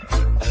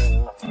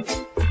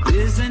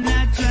 There's a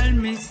natural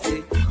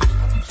mystic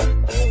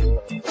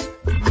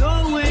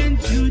blowing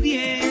through the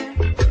air.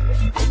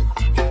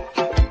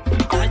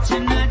 That's a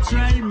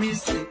natural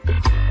mystic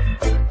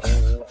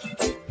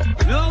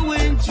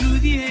blowing through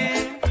the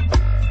air.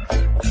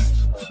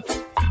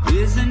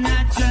 There's a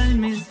natural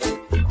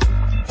mystic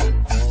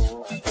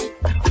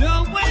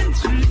blowing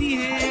through the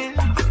air.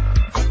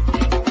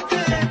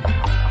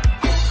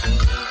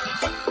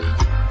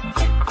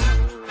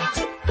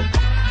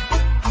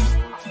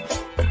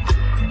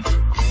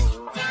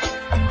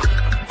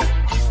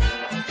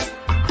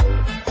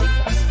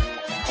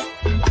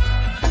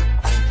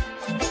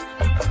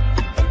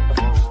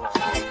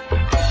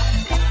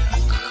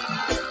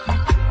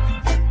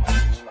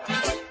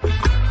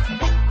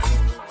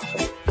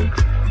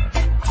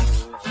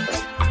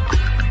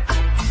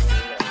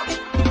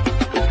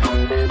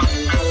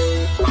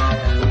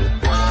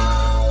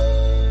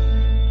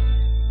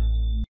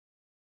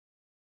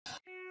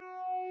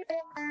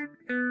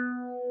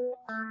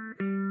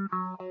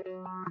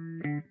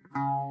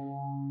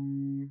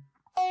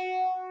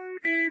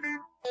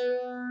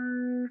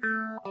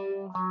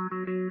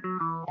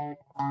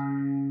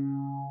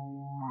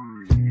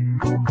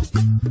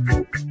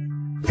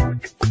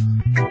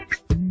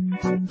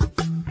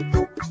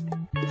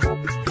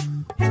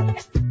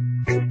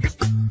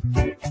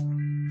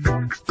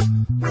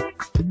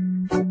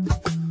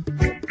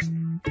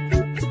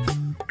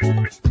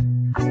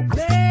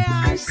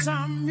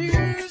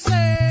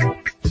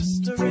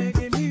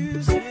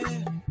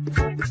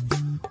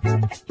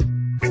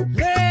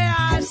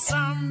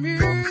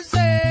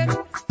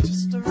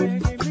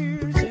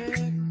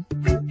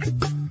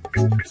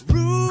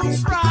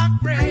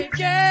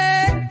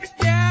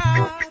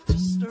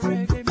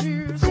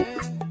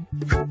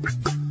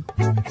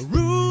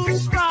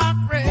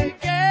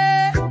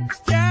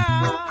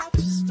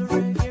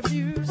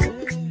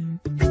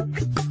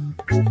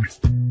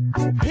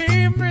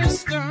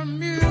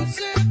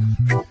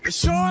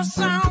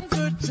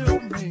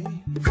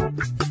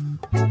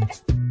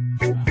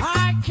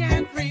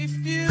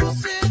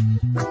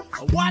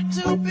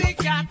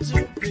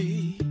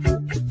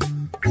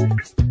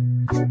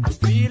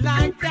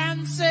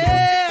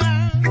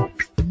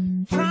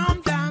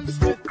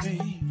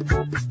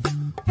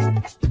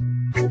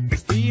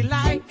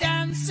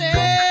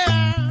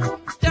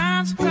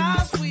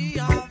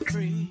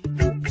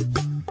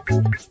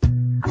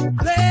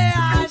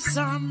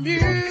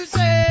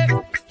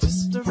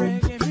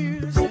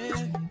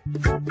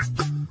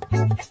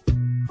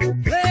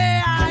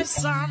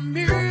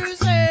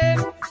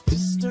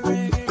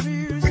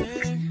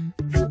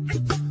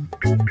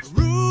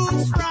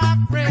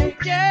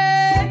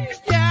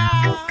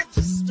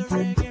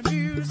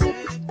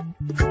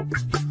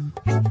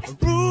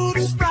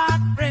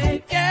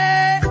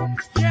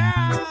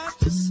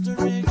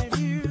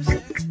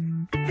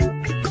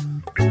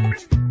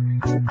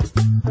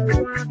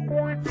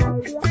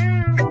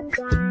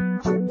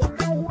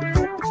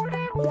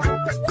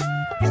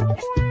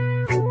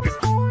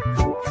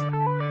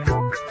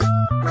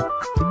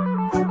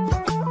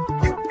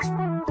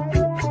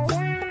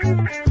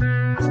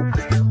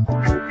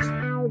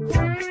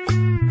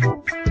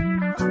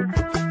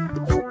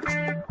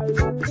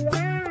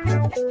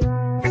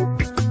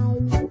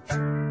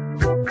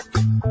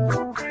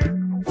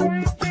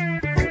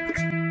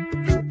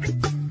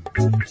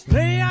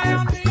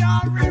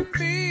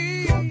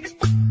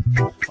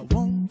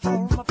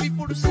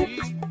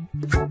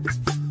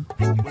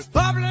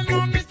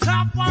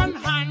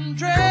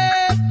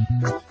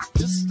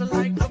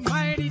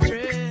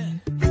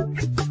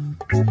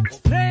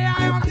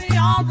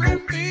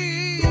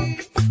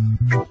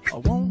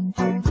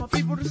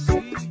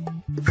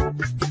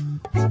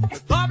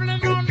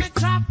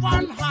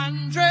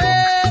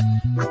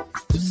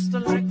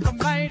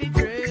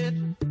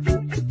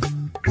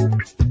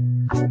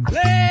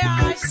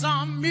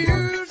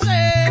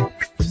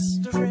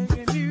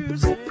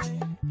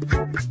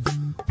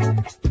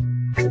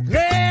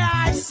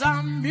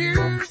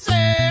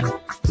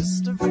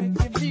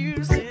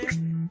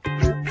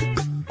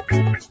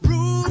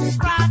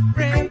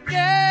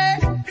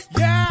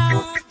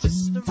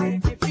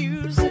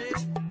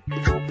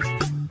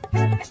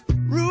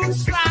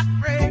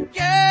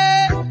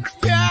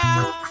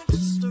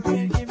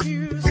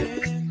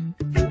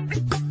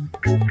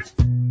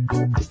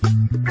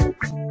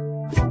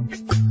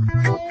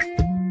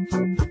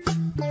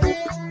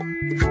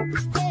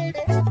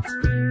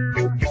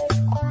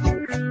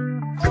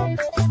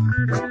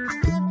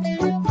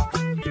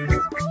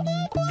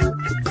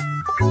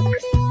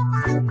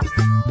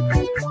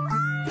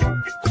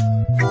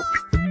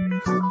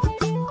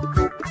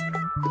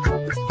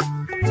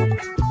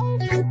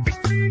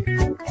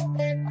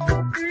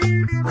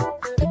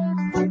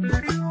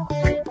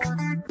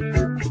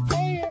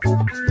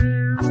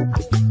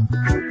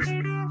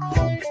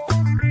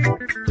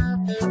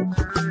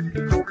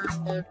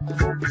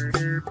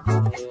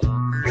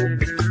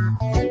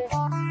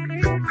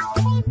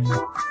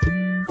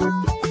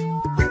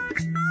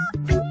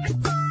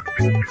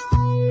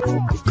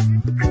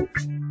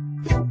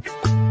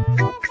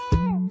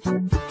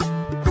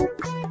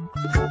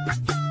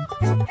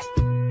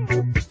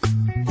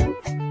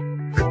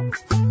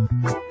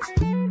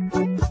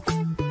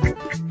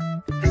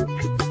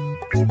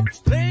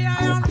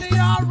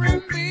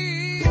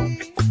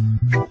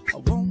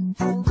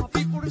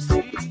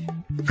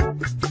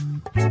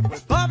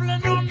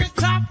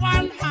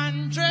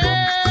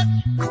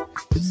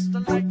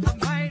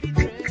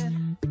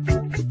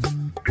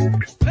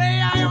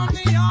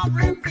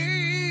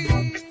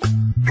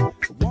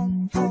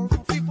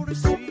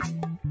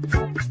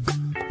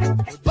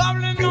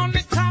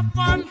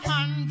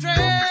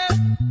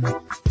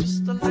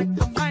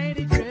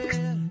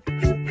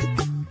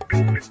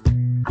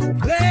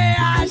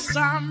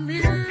 some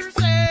music,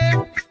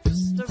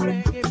 just the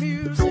reggae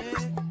music.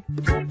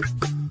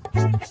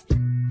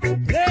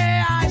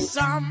 Play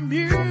some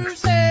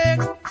music,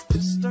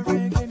 just the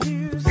reggae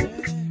music.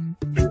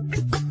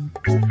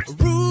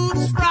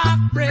 Roots rock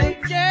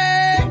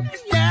reggae,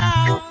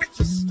 yeah,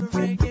 just the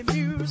reggae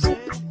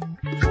music.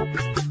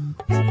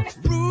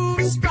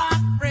 Roots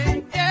rock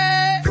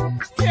reggae,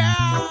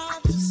 yeah,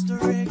 just the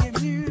reggae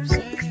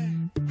music.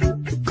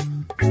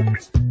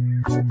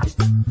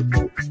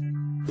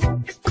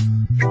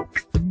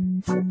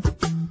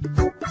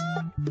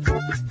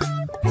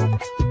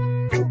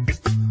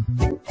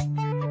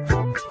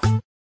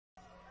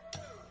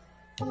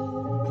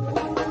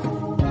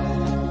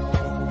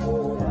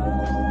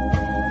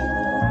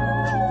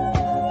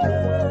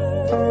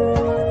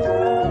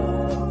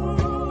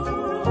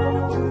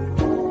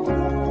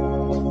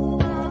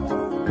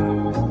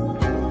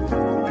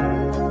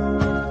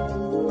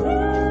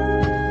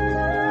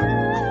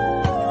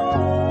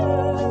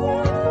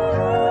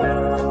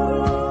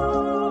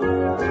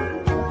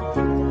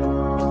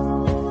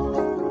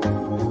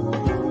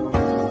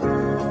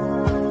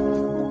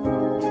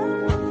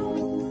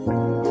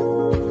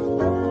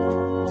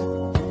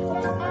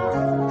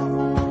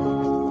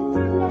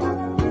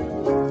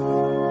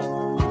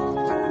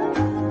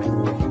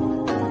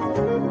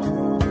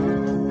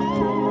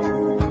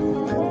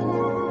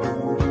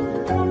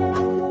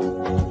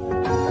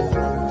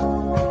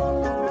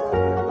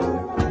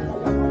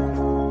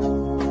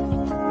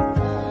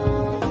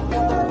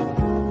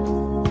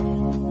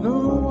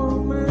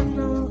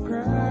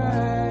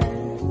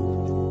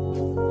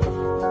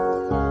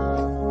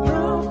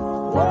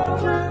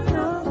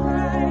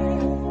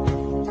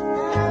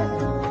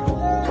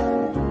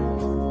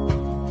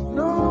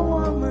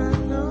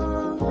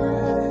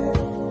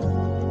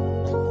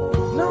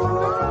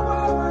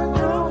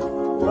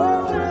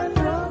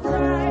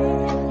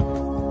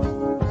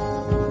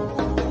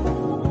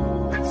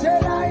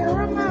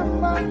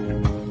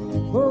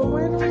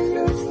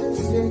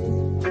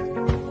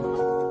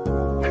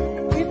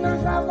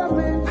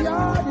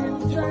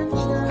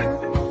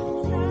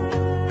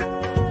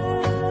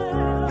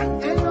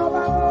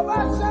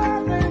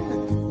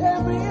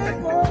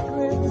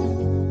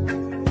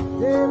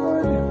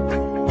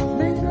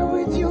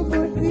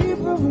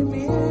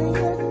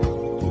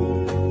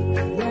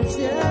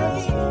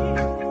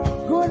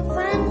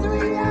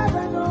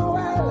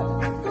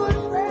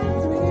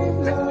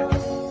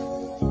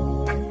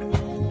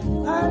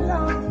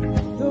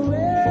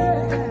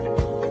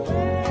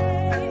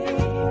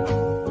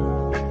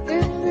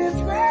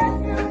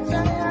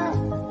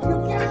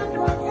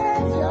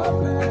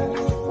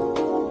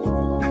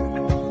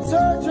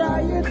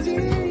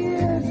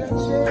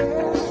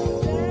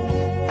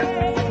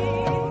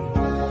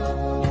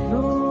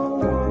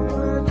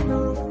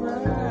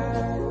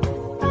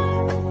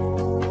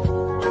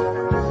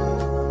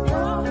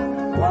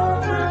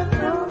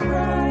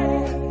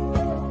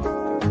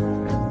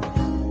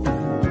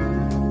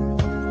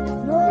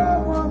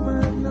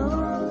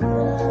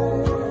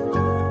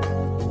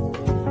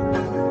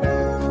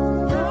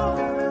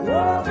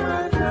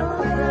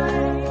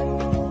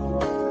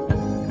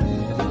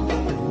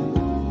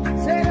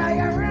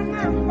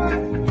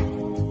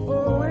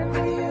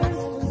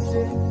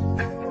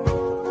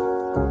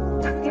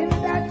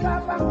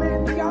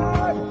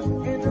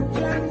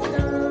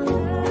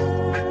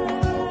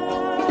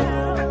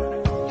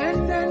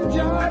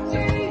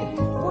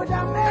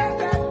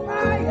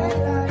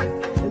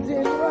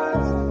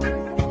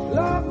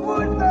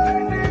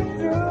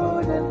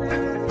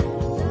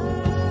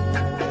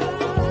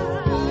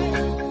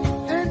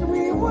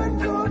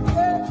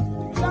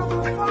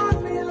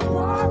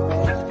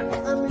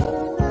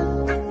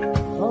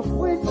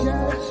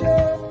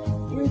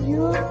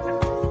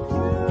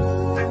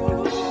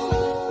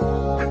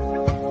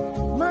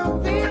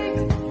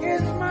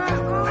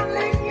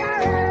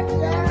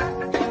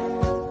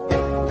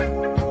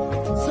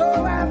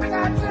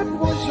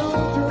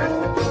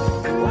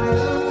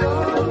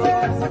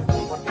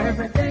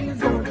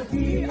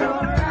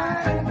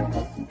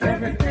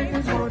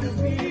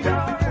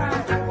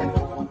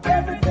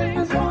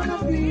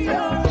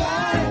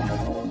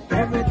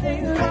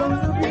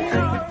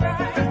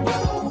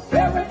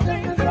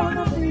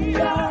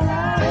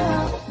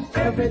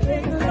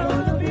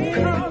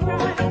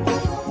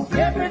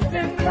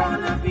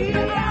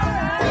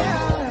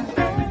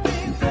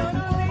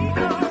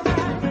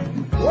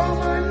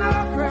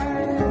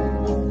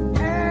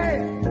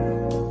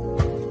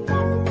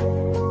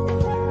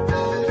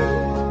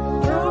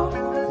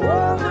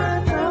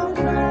 Woman, don't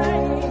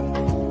cry.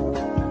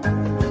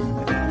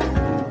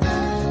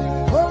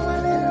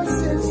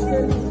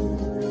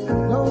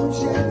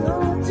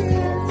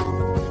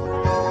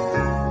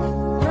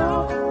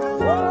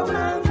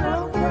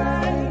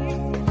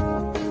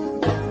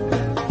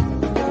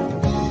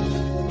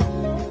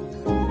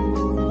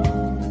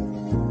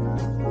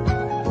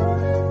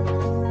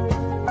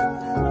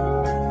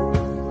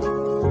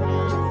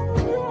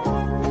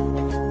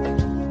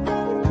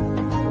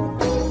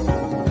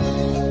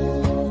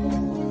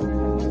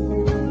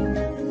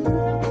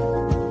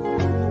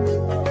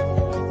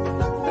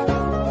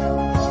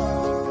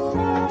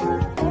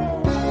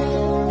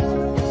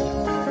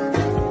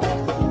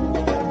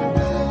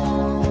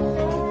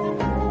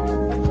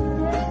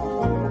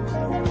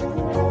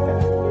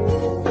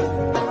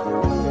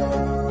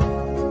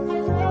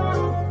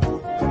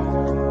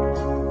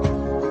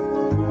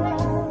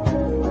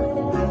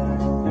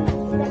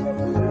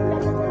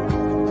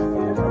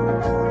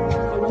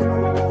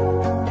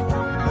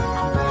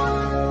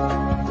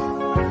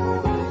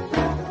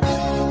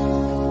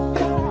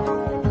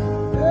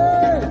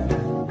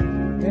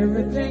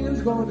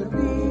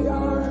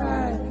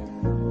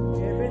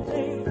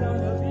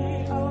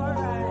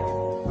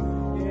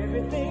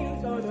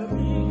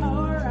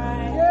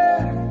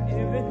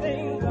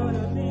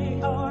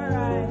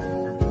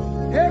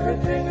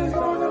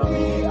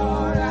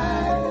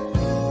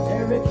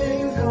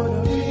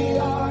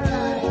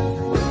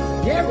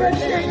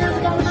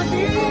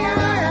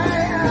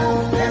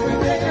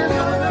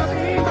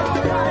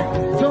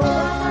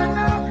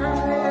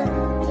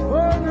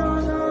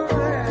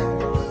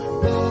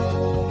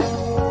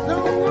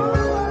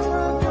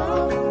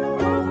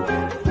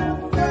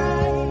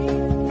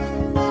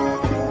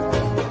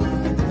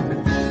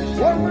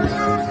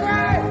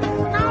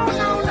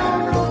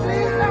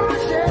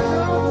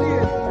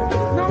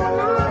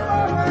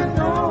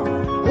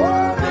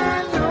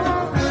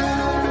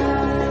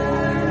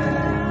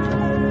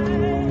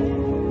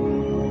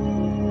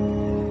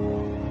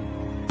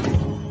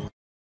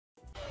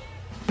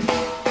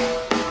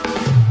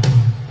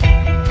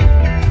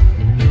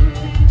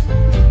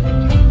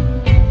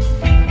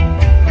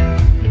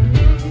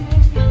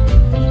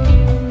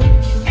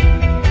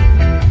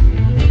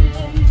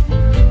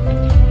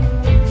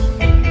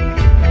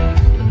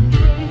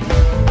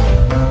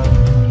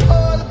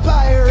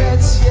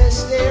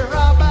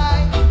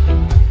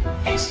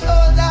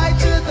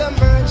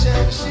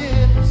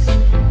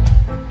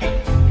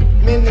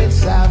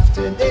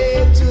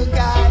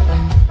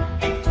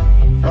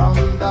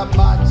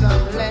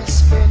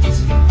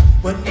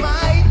 When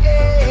my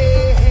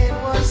head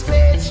was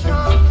made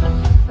strong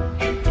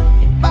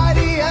by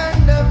the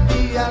hand of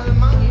the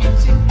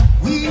Almighty,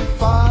 we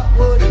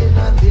forward in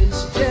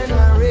this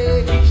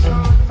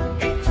generation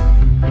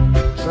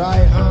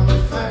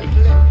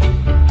triumphantly.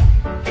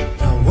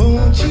 Now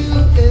won't you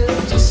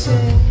help to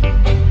sing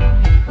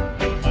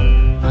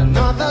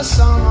another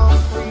song of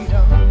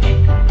freedom?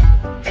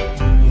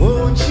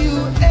 Won't you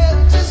help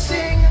to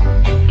sing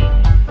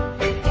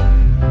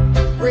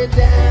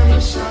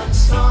redemption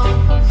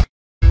songs?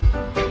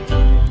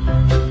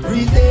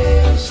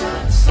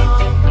 Redemption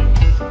songs.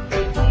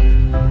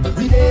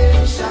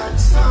 Redemption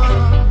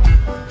songs.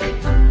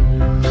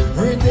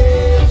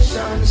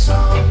 Redemption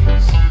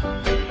songs.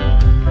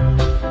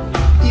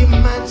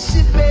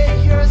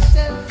 Emancipate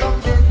yourself from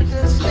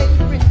mental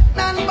slavery.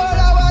 None but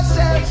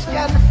ourselves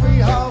can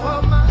free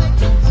our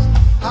minds.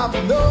 Have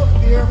no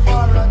fear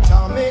for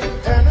atomic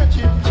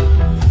energy,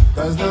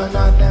 'cause none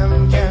of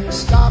them can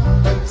stop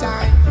the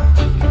time.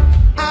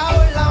 How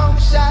long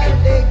shall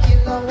they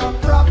kill our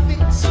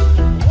prophets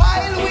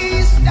while we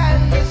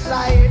stand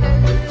aside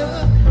and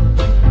look?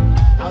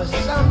 Now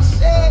some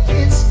say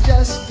it's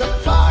just a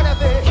part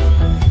of it,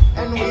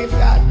 and we've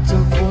got to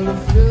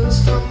fulfill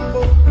some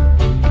book.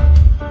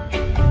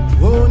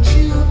 Won't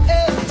you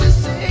help to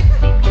sing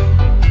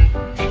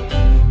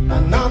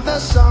another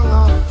song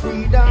of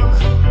freedom?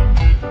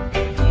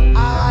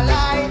 All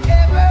I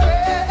ever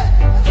heard,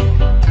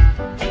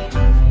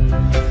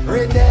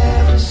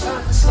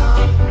 redemption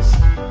songs,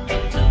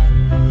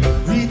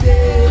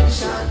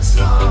 redemption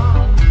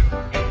songs,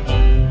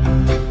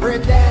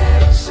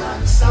 redemption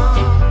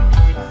songs,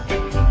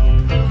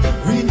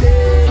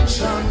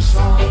 redemption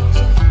songs.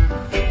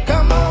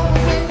 Come on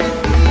with the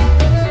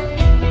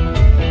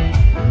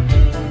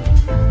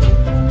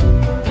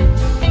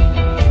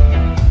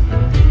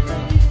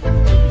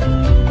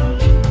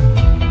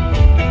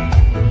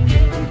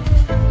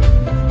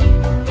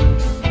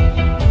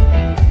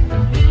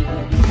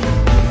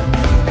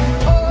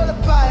all the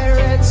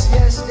pirates,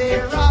 yes, they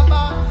rob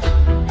us.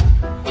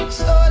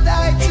 So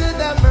die to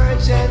the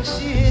merchant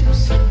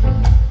ships.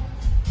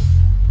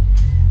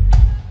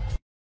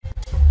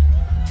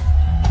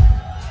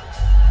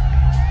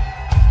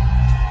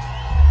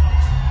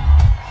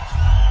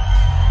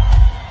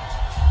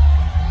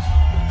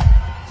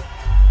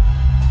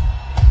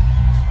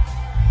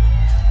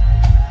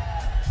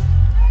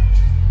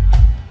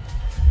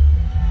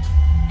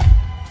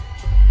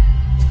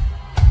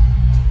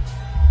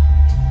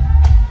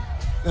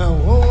 Now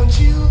won't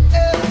you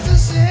help to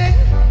sing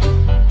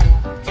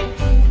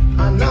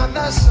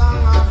another song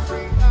of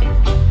freedom?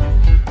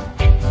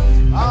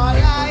 All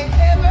I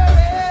ever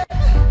heard,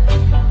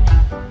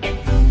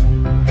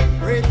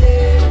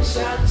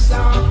 redemption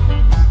songs,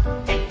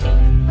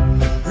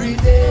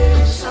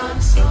 redemption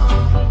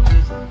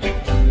songs,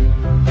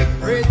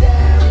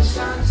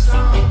 redemption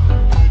songs,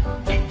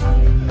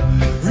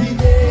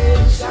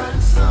 redemption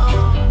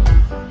songs.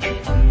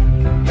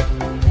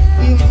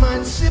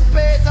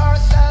 Emancipate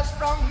ourselves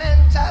from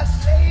mental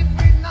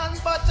slavery. None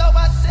but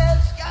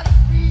ourselves can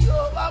free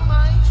our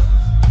minds.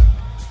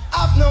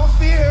 Have no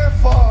fear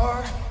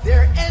for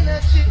their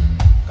energy,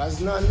 'cause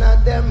none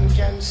of them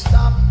can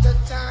stop the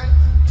time.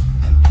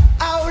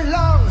 How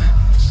long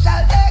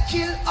shall they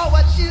kill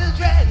our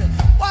children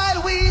while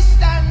we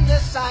stand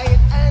aside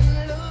and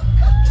look?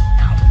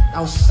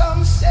 Now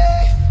some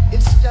say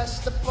it's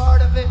just a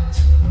part of it,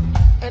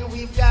 and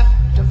we've got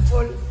to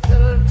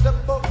fulfill the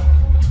book.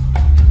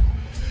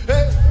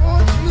 Hey,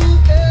 won't you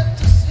help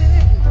to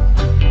sing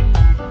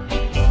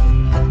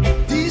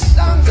these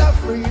songs of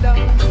freedom?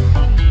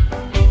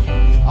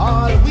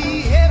 All we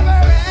ever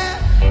had,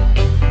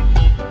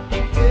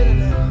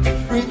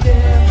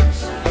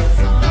 redemption,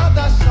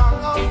 another song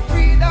of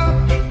freedom.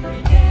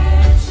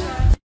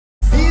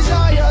 These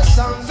are your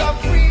songs of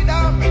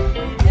freedom.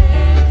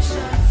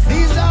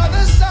 These are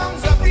the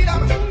songs of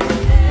freedom.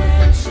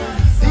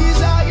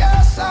 These are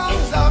your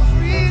songs of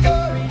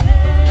freedom.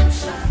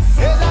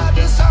 These are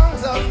the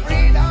songs of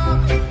freedom.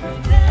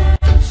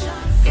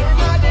 These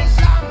are the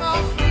songs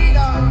of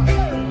freedom.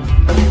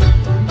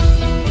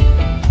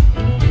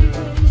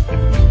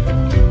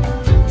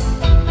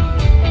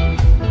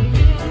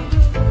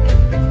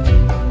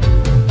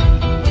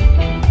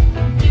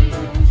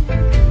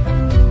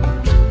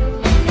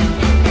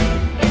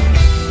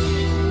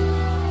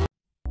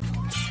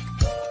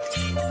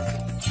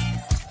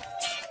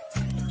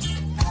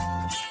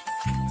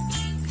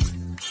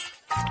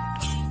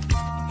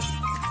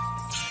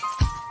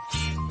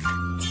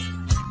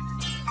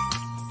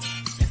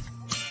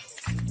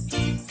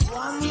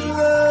 One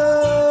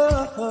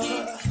love,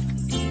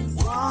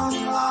 one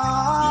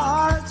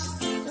heart.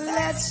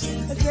 Let's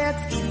get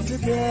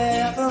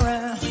together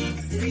and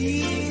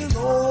feel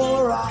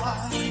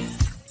alright.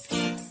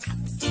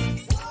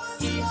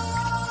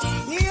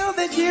 Hear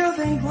the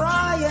children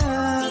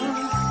crying,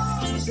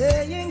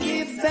 saying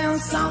give them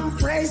some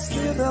praise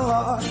to the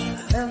Lord,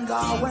 and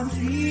I will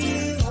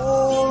feel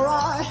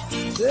alright.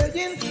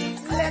 Saying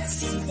let's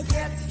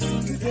get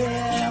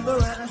together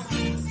and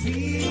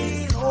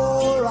feel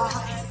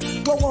alright.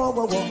 Whoa, whoa,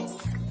 whoa, whoa.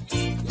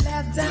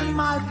 Let them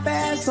my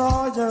best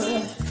order.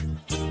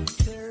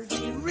 Their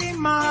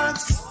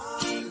remarks.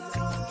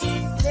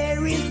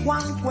 There is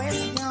one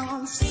question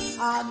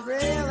I'd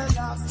really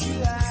love to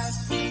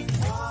ask.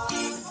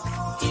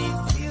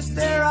 Is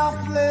there a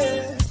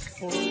place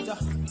for the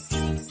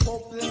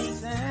hopeless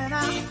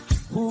sinner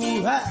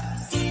who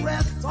has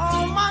rest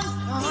all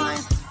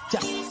mankind?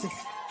 Just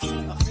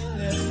feel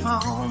it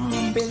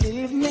home,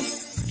 believe me.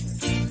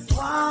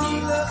 One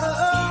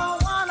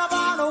love, one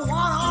about a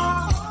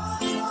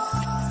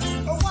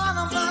one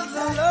about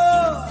the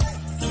love.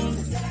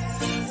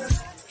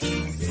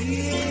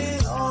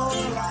 Feel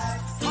alright,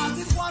 cause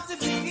it was the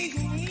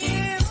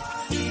beginning,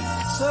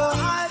 so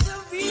I do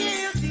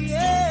feel the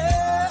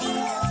air.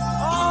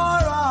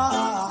 Alright,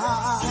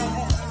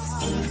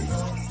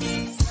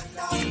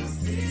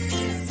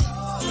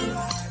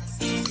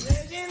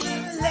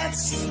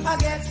 let's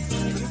get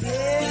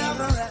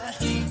together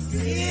and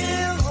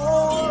feel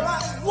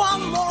alright.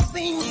 One more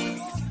thing,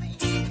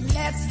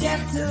 let's get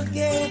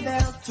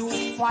together to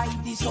fight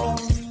this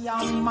only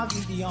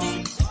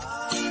Armageddon.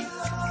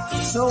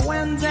 So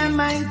when the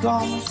man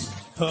comes,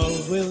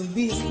 will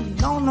be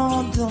no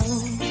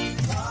doom.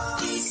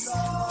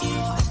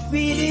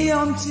 Pity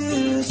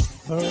unto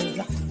her,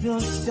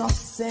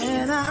 just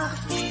sinner.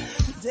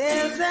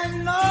 There's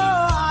no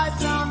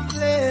item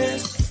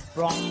place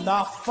from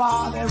the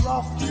Father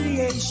of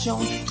creation.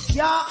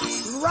 Yeah,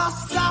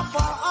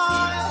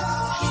 Rastafari,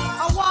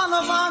 I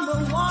wanna find the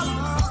one.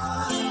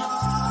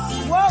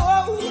 Whoa,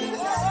 whoa.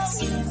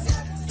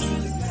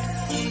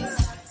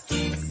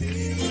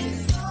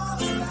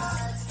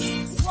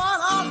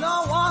 One on the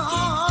one.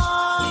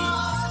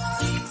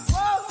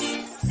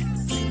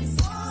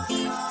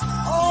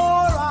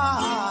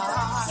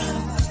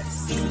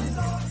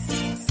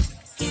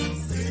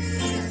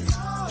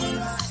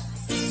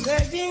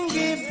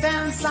 Give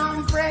them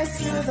some praise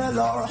to the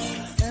Lord,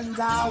 and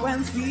I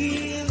will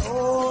feel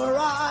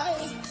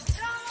alright.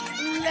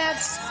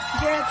 Let's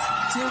get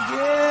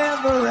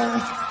together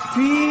and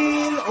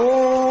feel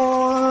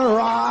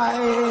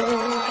alright.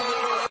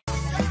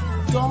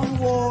 Don't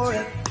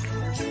worry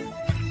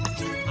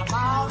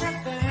about a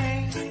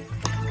thing,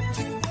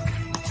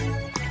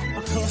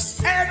 because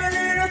every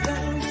little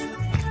thing's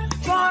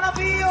gonna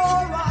be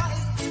alright.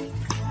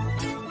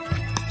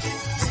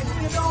 So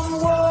you don't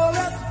worry.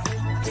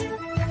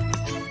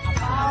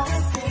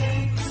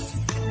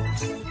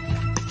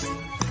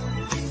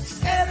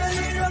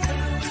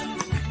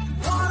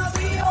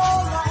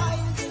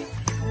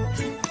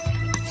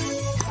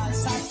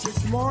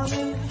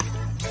 Morning,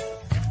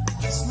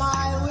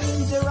 smile when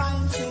the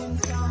rain came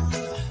down.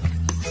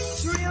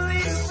 Three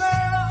little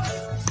girls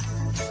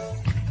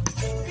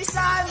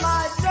beside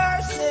my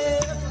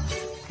doorstep,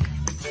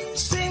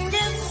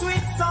 singing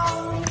sweet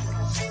songs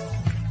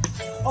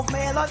of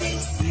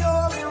melodies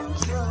pure and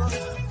true.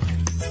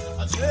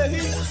 I tell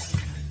you,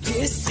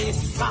 this is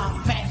my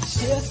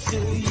message to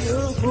you.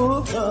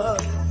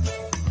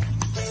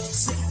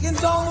 Singing,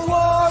 don't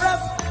worry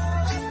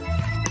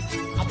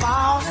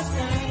about a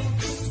thing.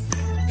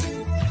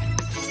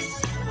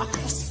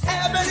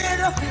 Every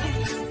little thing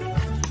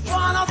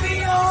gonna be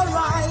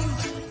alright.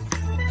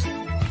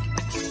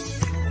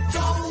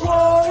 Don't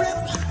worry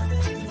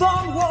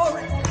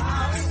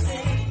about a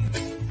thing.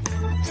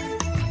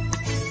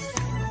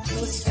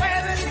 'Cause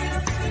every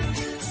little thing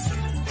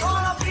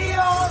gonna be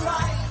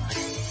alright.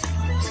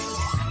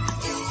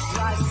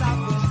 Rise up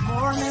this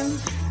morning,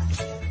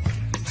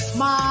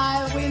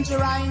 smile, winter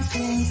rain,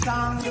 sing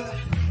song.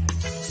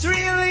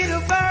 Three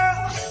little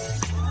girls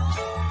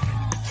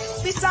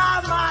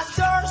beside my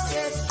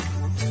doorstep,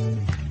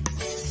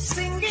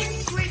 singing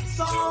sweet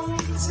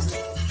songs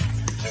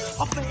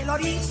of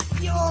melodies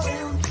pure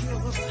and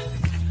pure.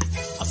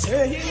 I'm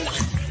saying,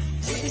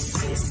 this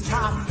is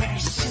my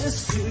message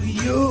to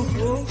you.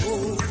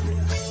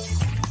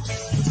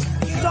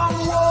 Don't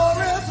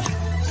worry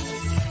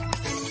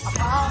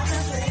about a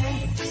thing.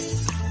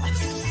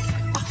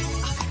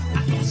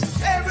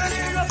 Every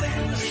little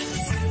thing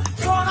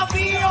gonna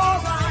be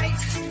alright.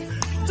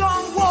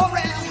 Don't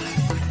worry.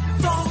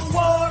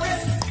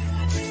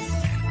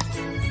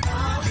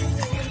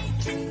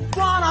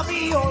 Gonna be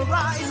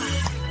alright.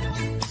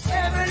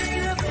 Every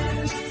little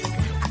thing's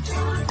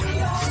gonna be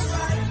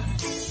alright.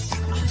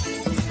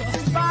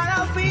 Gonna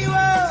be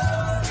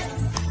well.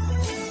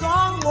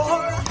 Don't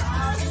worry.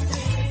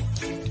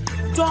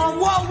 Don't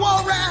worry.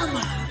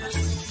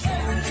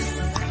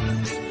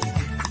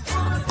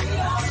 Gonna be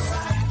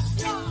alright.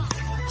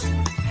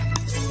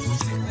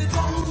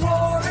 Don't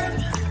worry.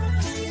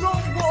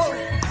 Don't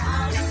worry.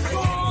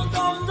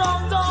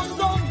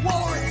 Don't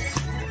worry.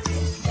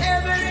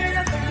 Every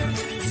little thing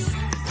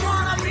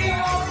gonna be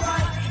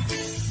alright.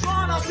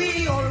 Gonna be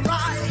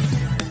alright.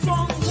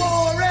 Don't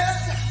worry.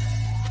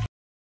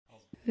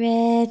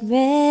 Red,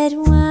 red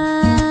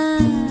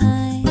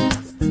wine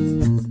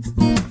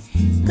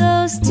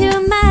goes to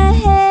my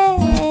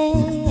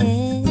head,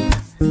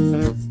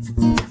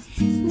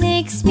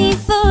 makes me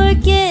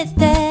forget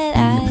that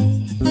I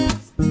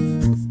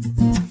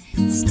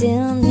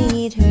still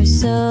need her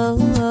so.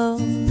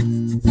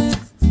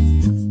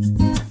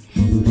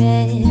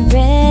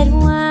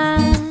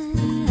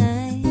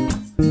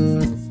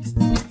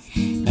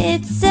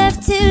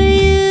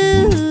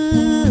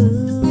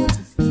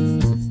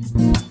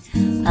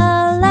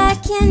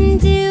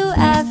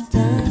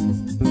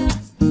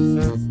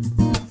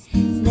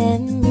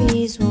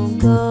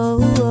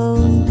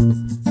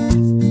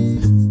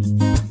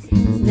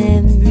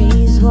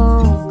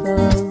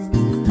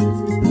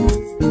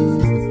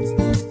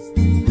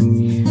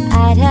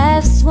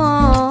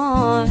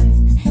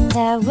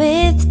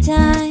 fifth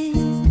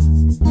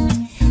time,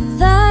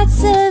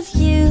 thoughts of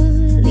you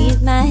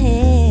leave my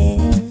head.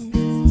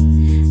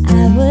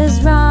 I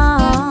was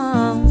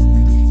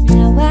wrong,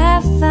 now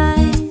I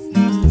find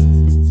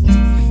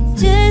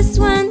just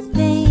one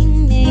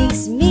thing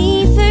makes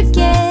me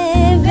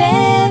forget.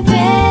 Red,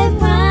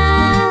 red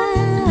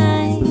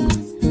wine,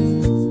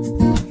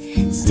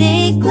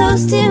 stay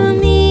close to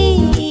me.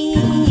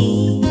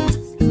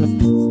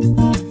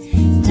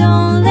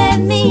 Don't let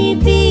me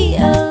be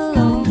alone.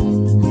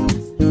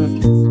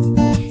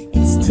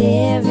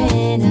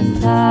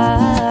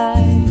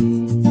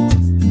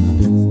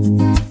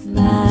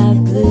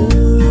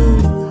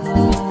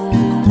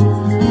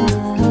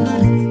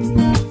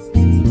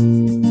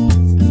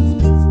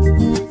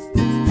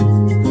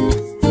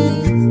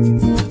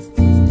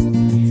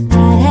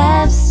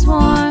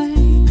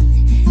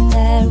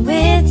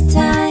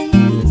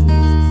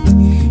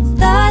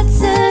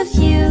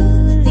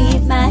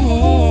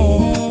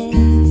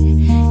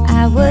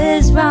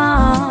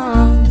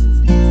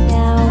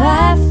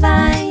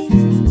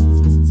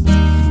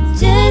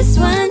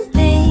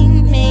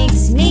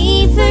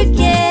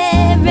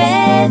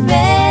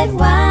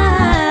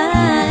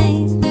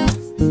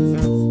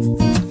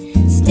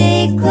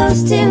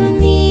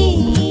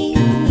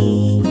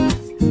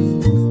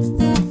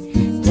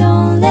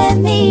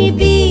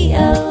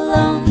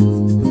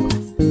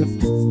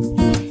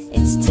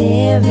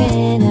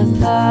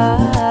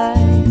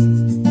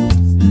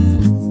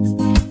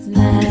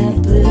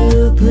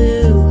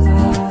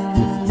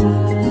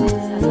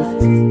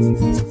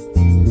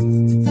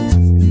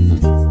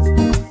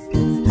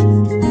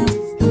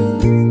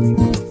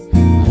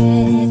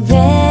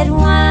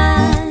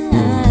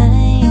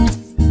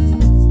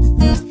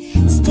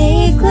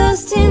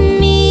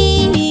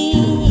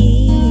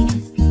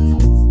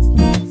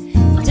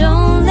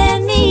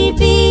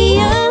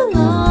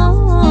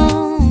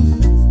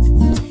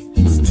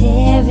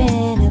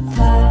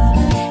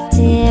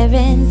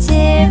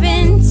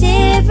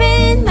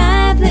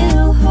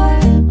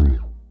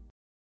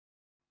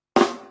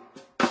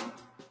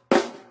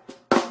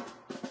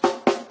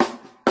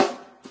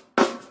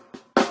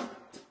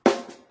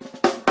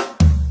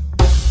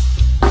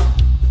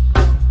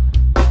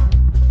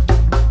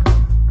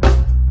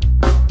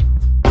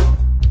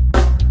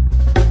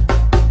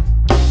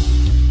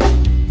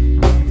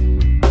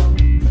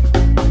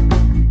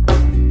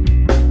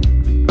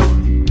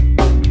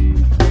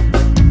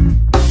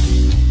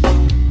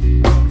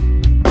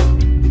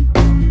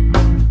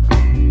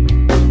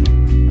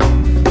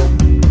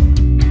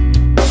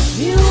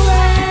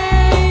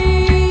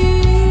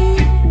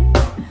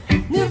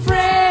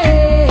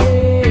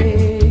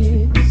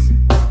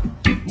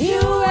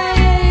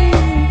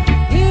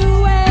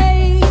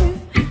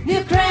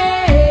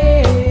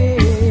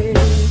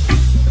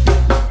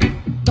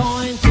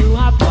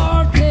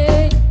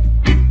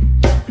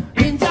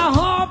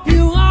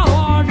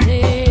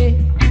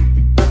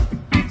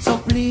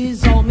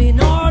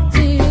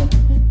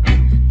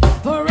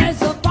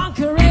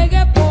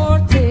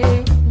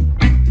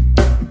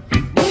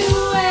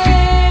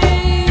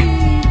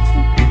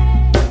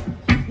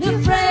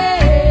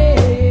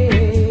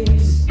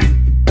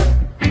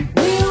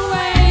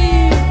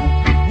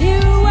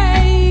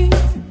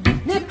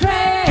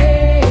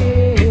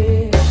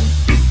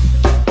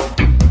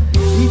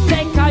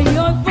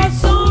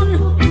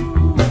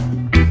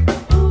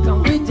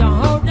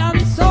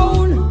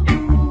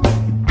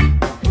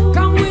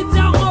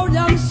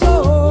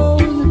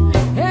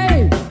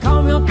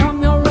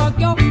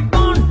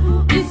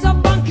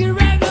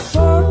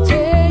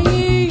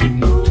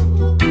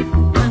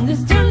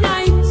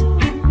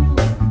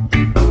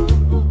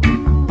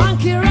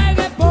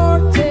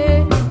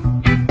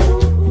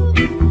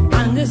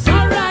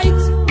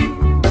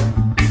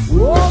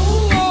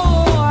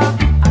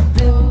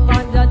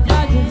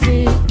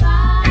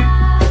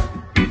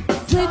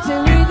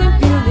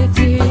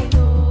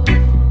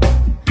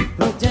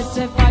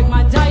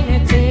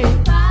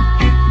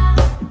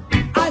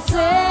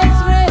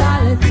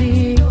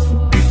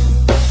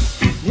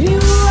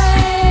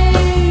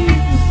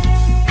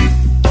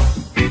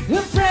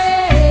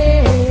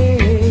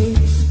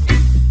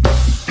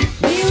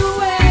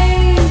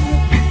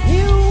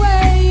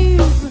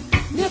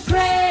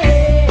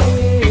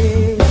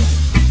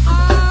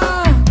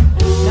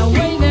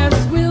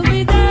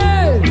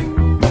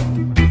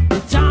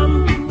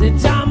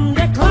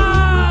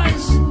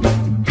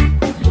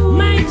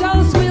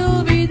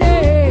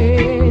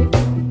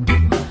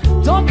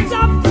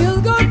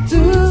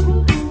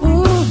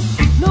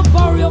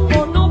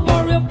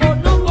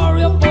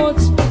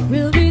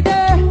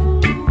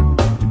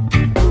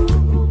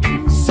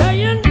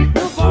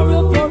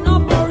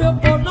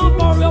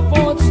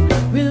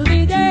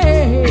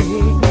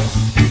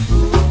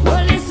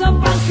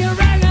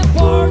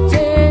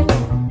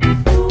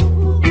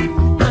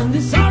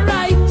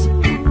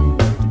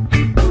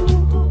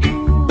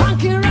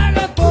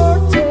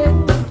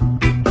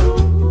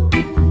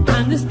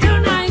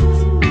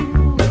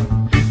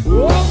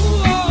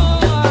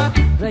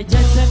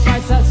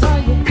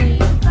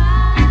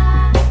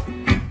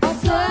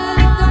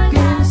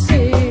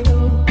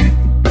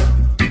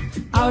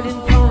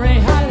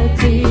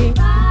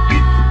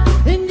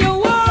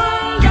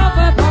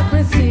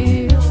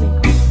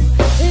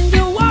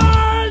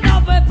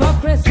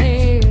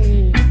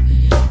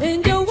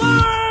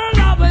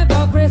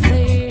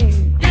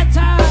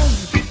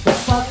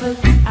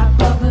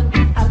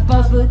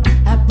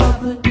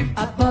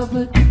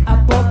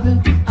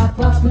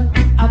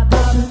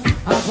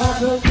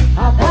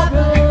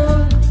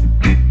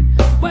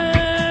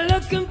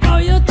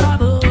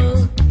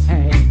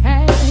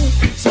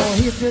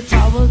 you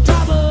trouble,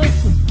 trouble.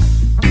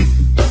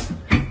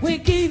 We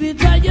give it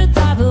to you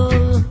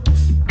double.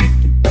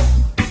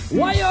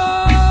 Why yo?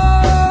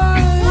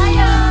 Why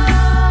yo?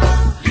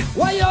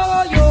 Why yo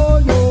yo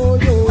yo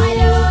yo? Why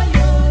yo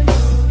yo yo?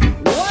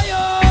 Why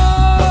yo?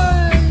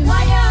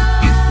 Why yo?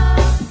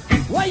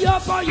 Why yo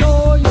for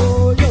yo yo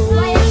yo?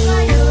 Why yo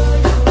for yo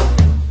yo?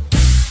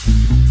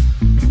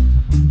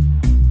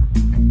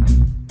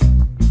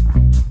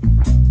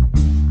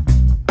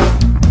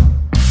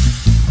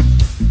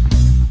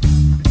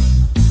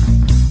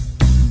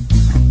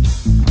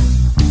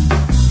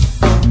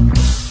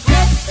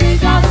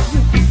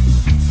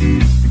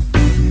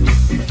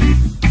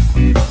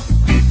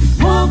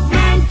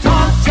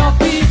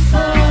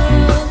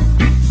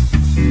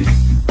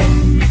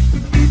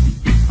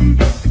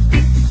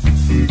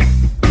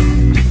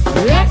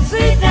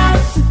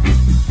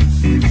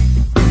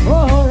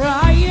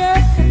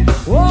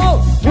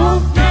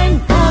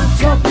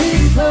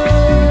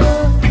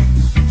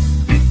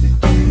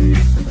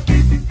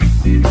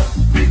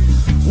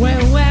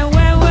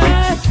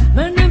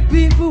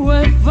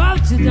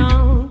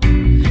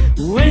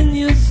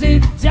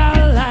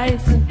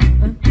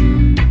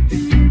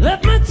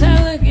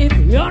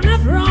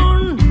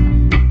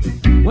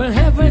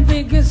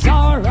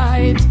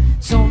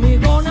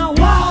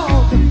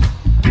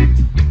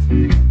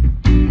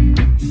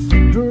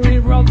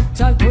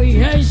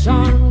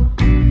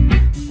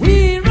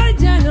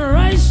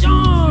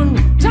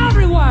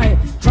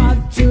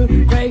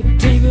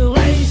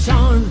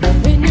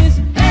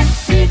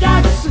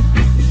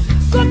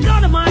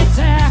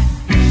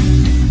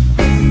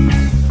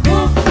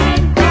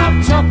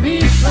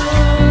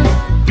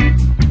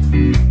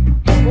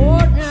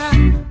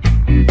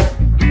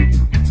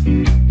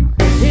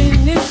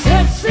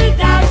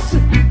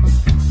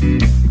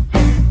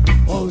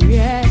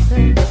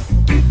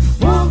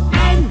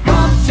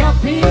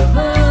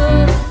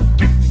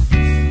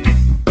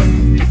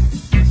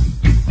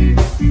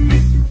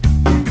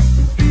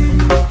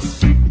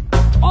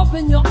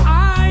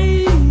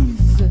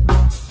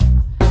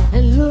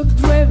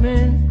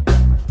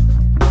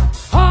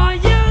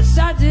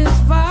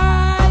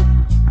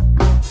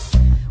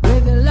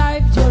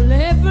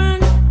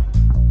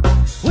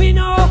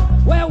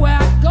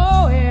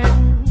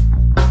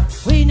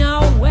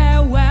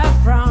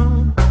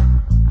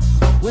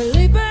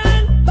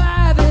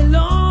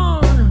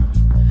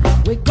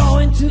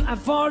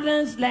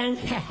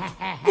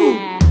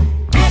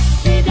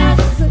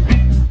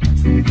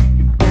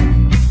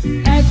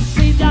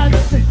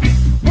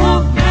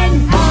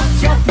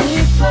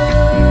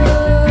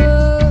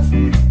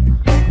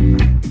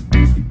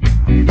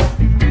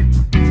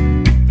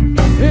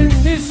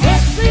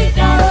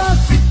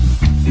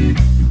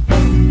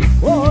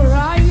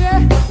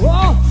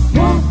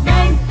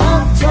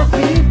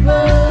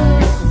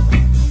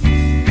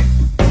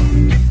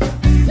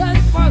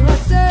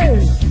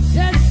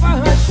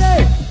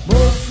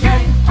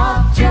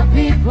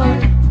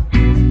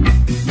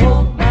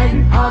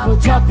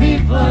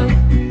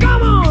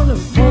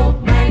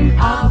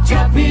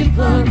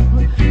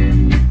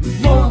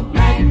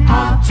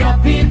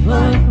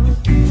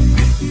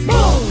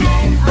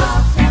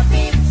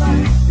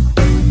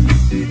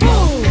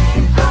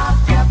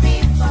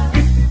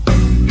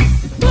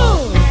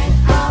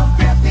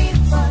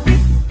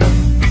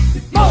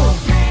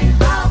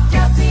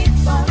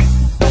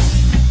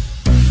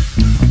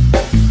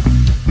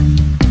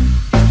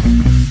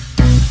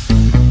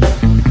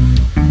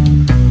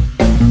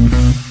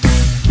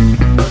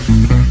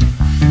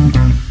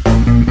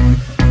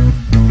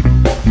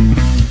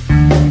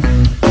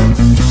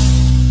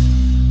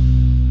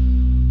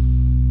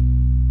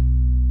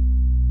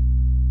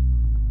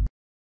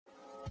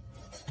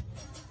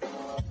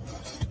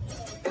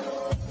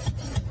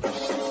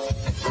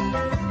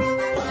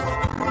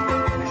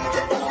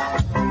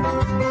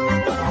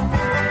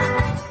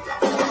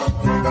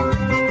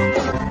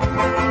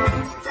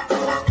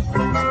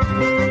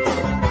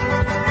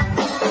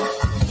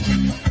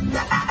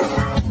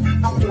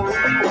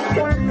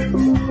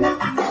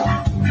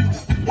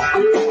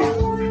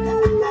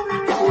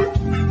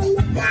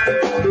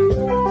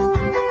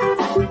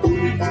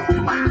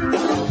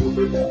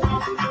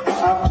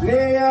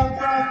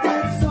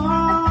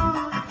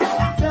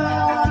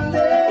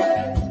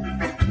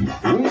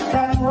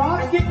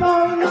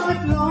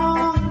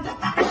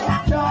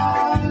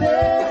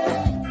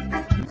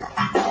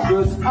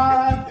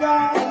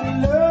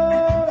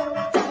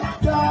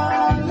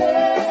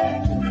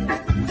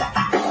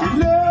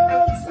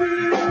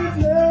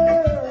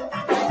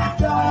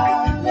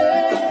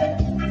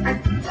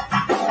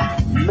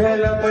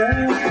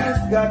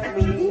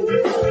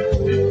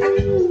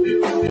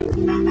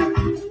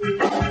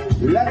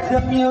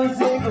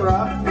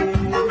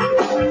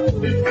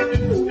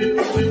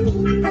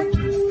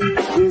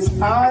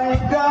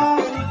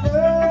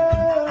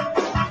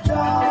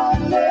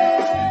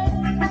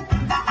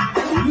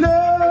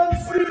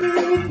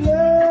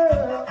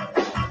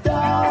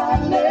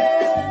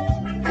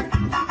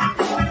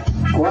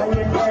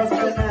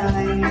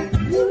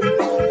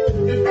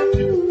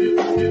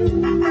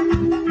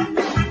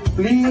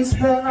 Please Please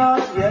turn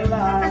on your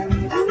light.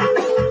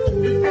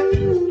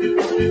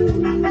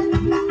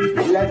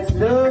 Let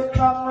love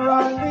come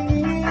running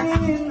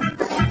in,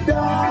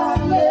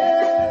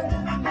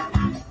 darling.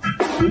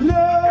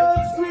 Love,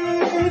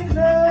 sweet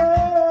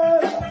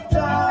love,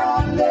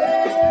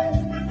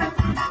 darling.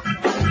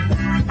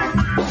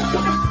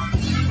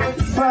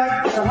 It's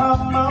like the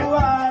hummer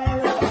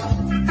wild.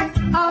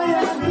 I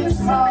am his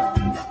heart.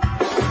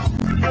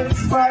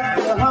 It's like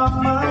the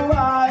hummer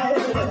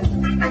wild.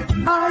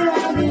 I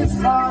am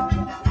his heart.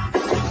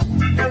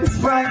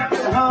 It's like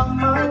the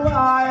hummer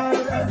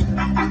wild.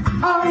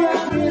 I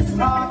am his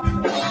heart.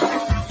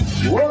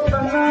 Open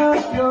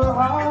up your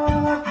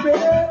heart,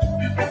 babe.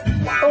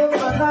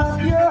 Open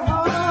up your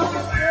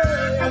heart,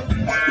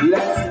 babe.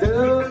 Let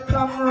love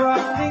come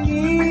running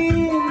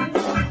in,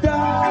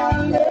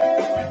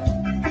 darling.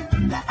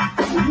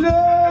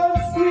 Love,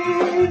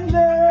 sweet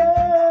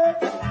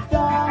love,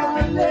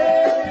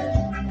 darling.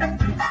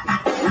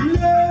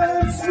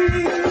 Love,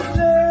 sweet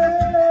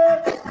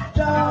love,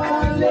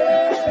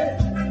 darling.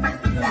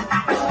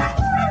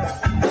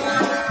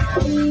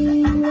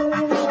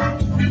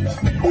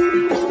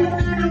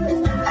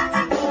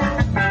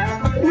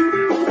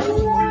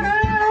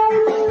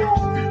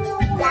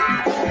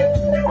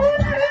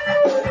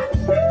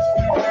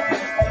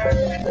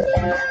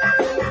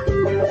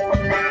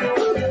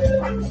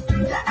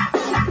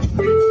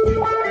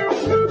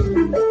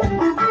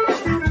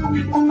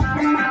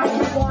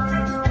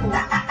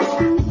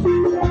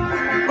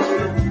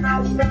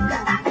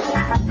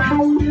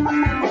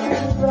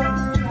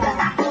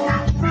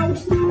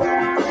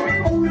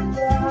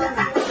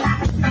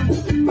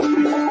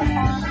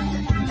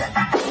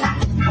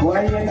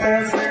 Quiet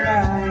as the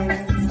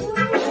night.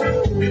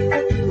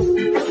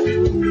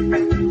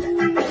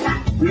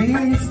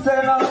 Please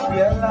turn off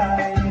your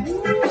light.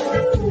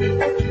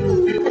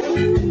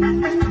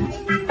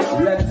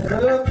 Let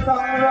love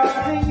come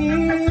running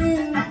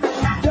in,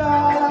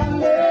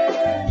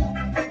 darling.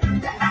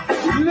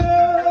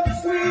 Love,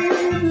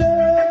 sweet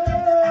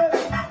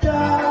love,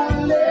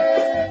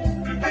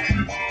 darling.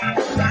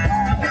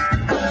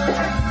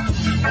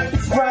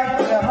 It's right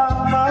the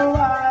hummer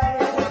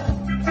ride.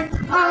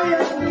 I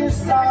am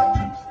his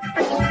heart.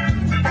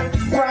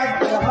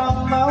 Strike the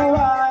hummer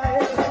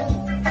wide.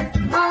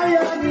 I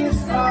am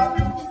his heart.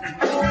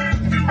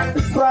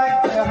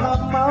 Strike the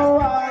hammer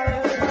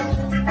wide.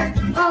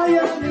 I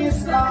am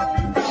his heart.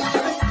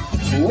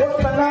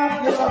 Open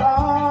up your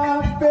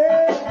heart,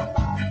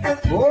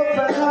 babe. Open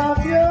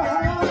up your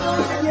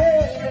heart,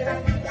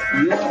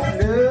 yeah.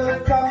 Let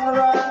love come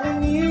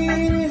running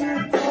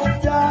in,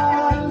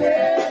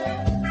 darling.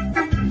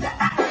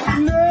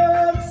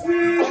 Love,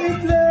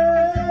 sweet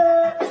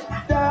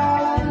love,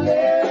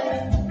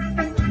 darling.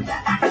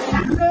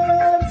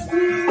 Love,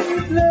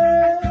 sweet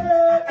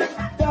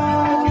love,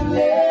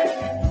 darling.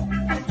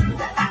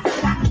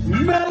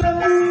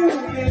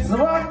 Melody is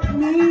rock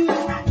me,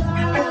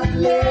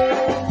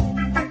 darling.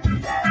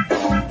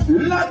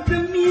 Let the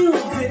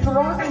music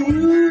rock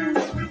you,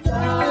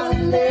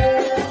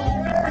 darling.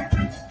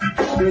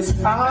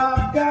 'Cause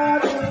I've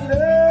got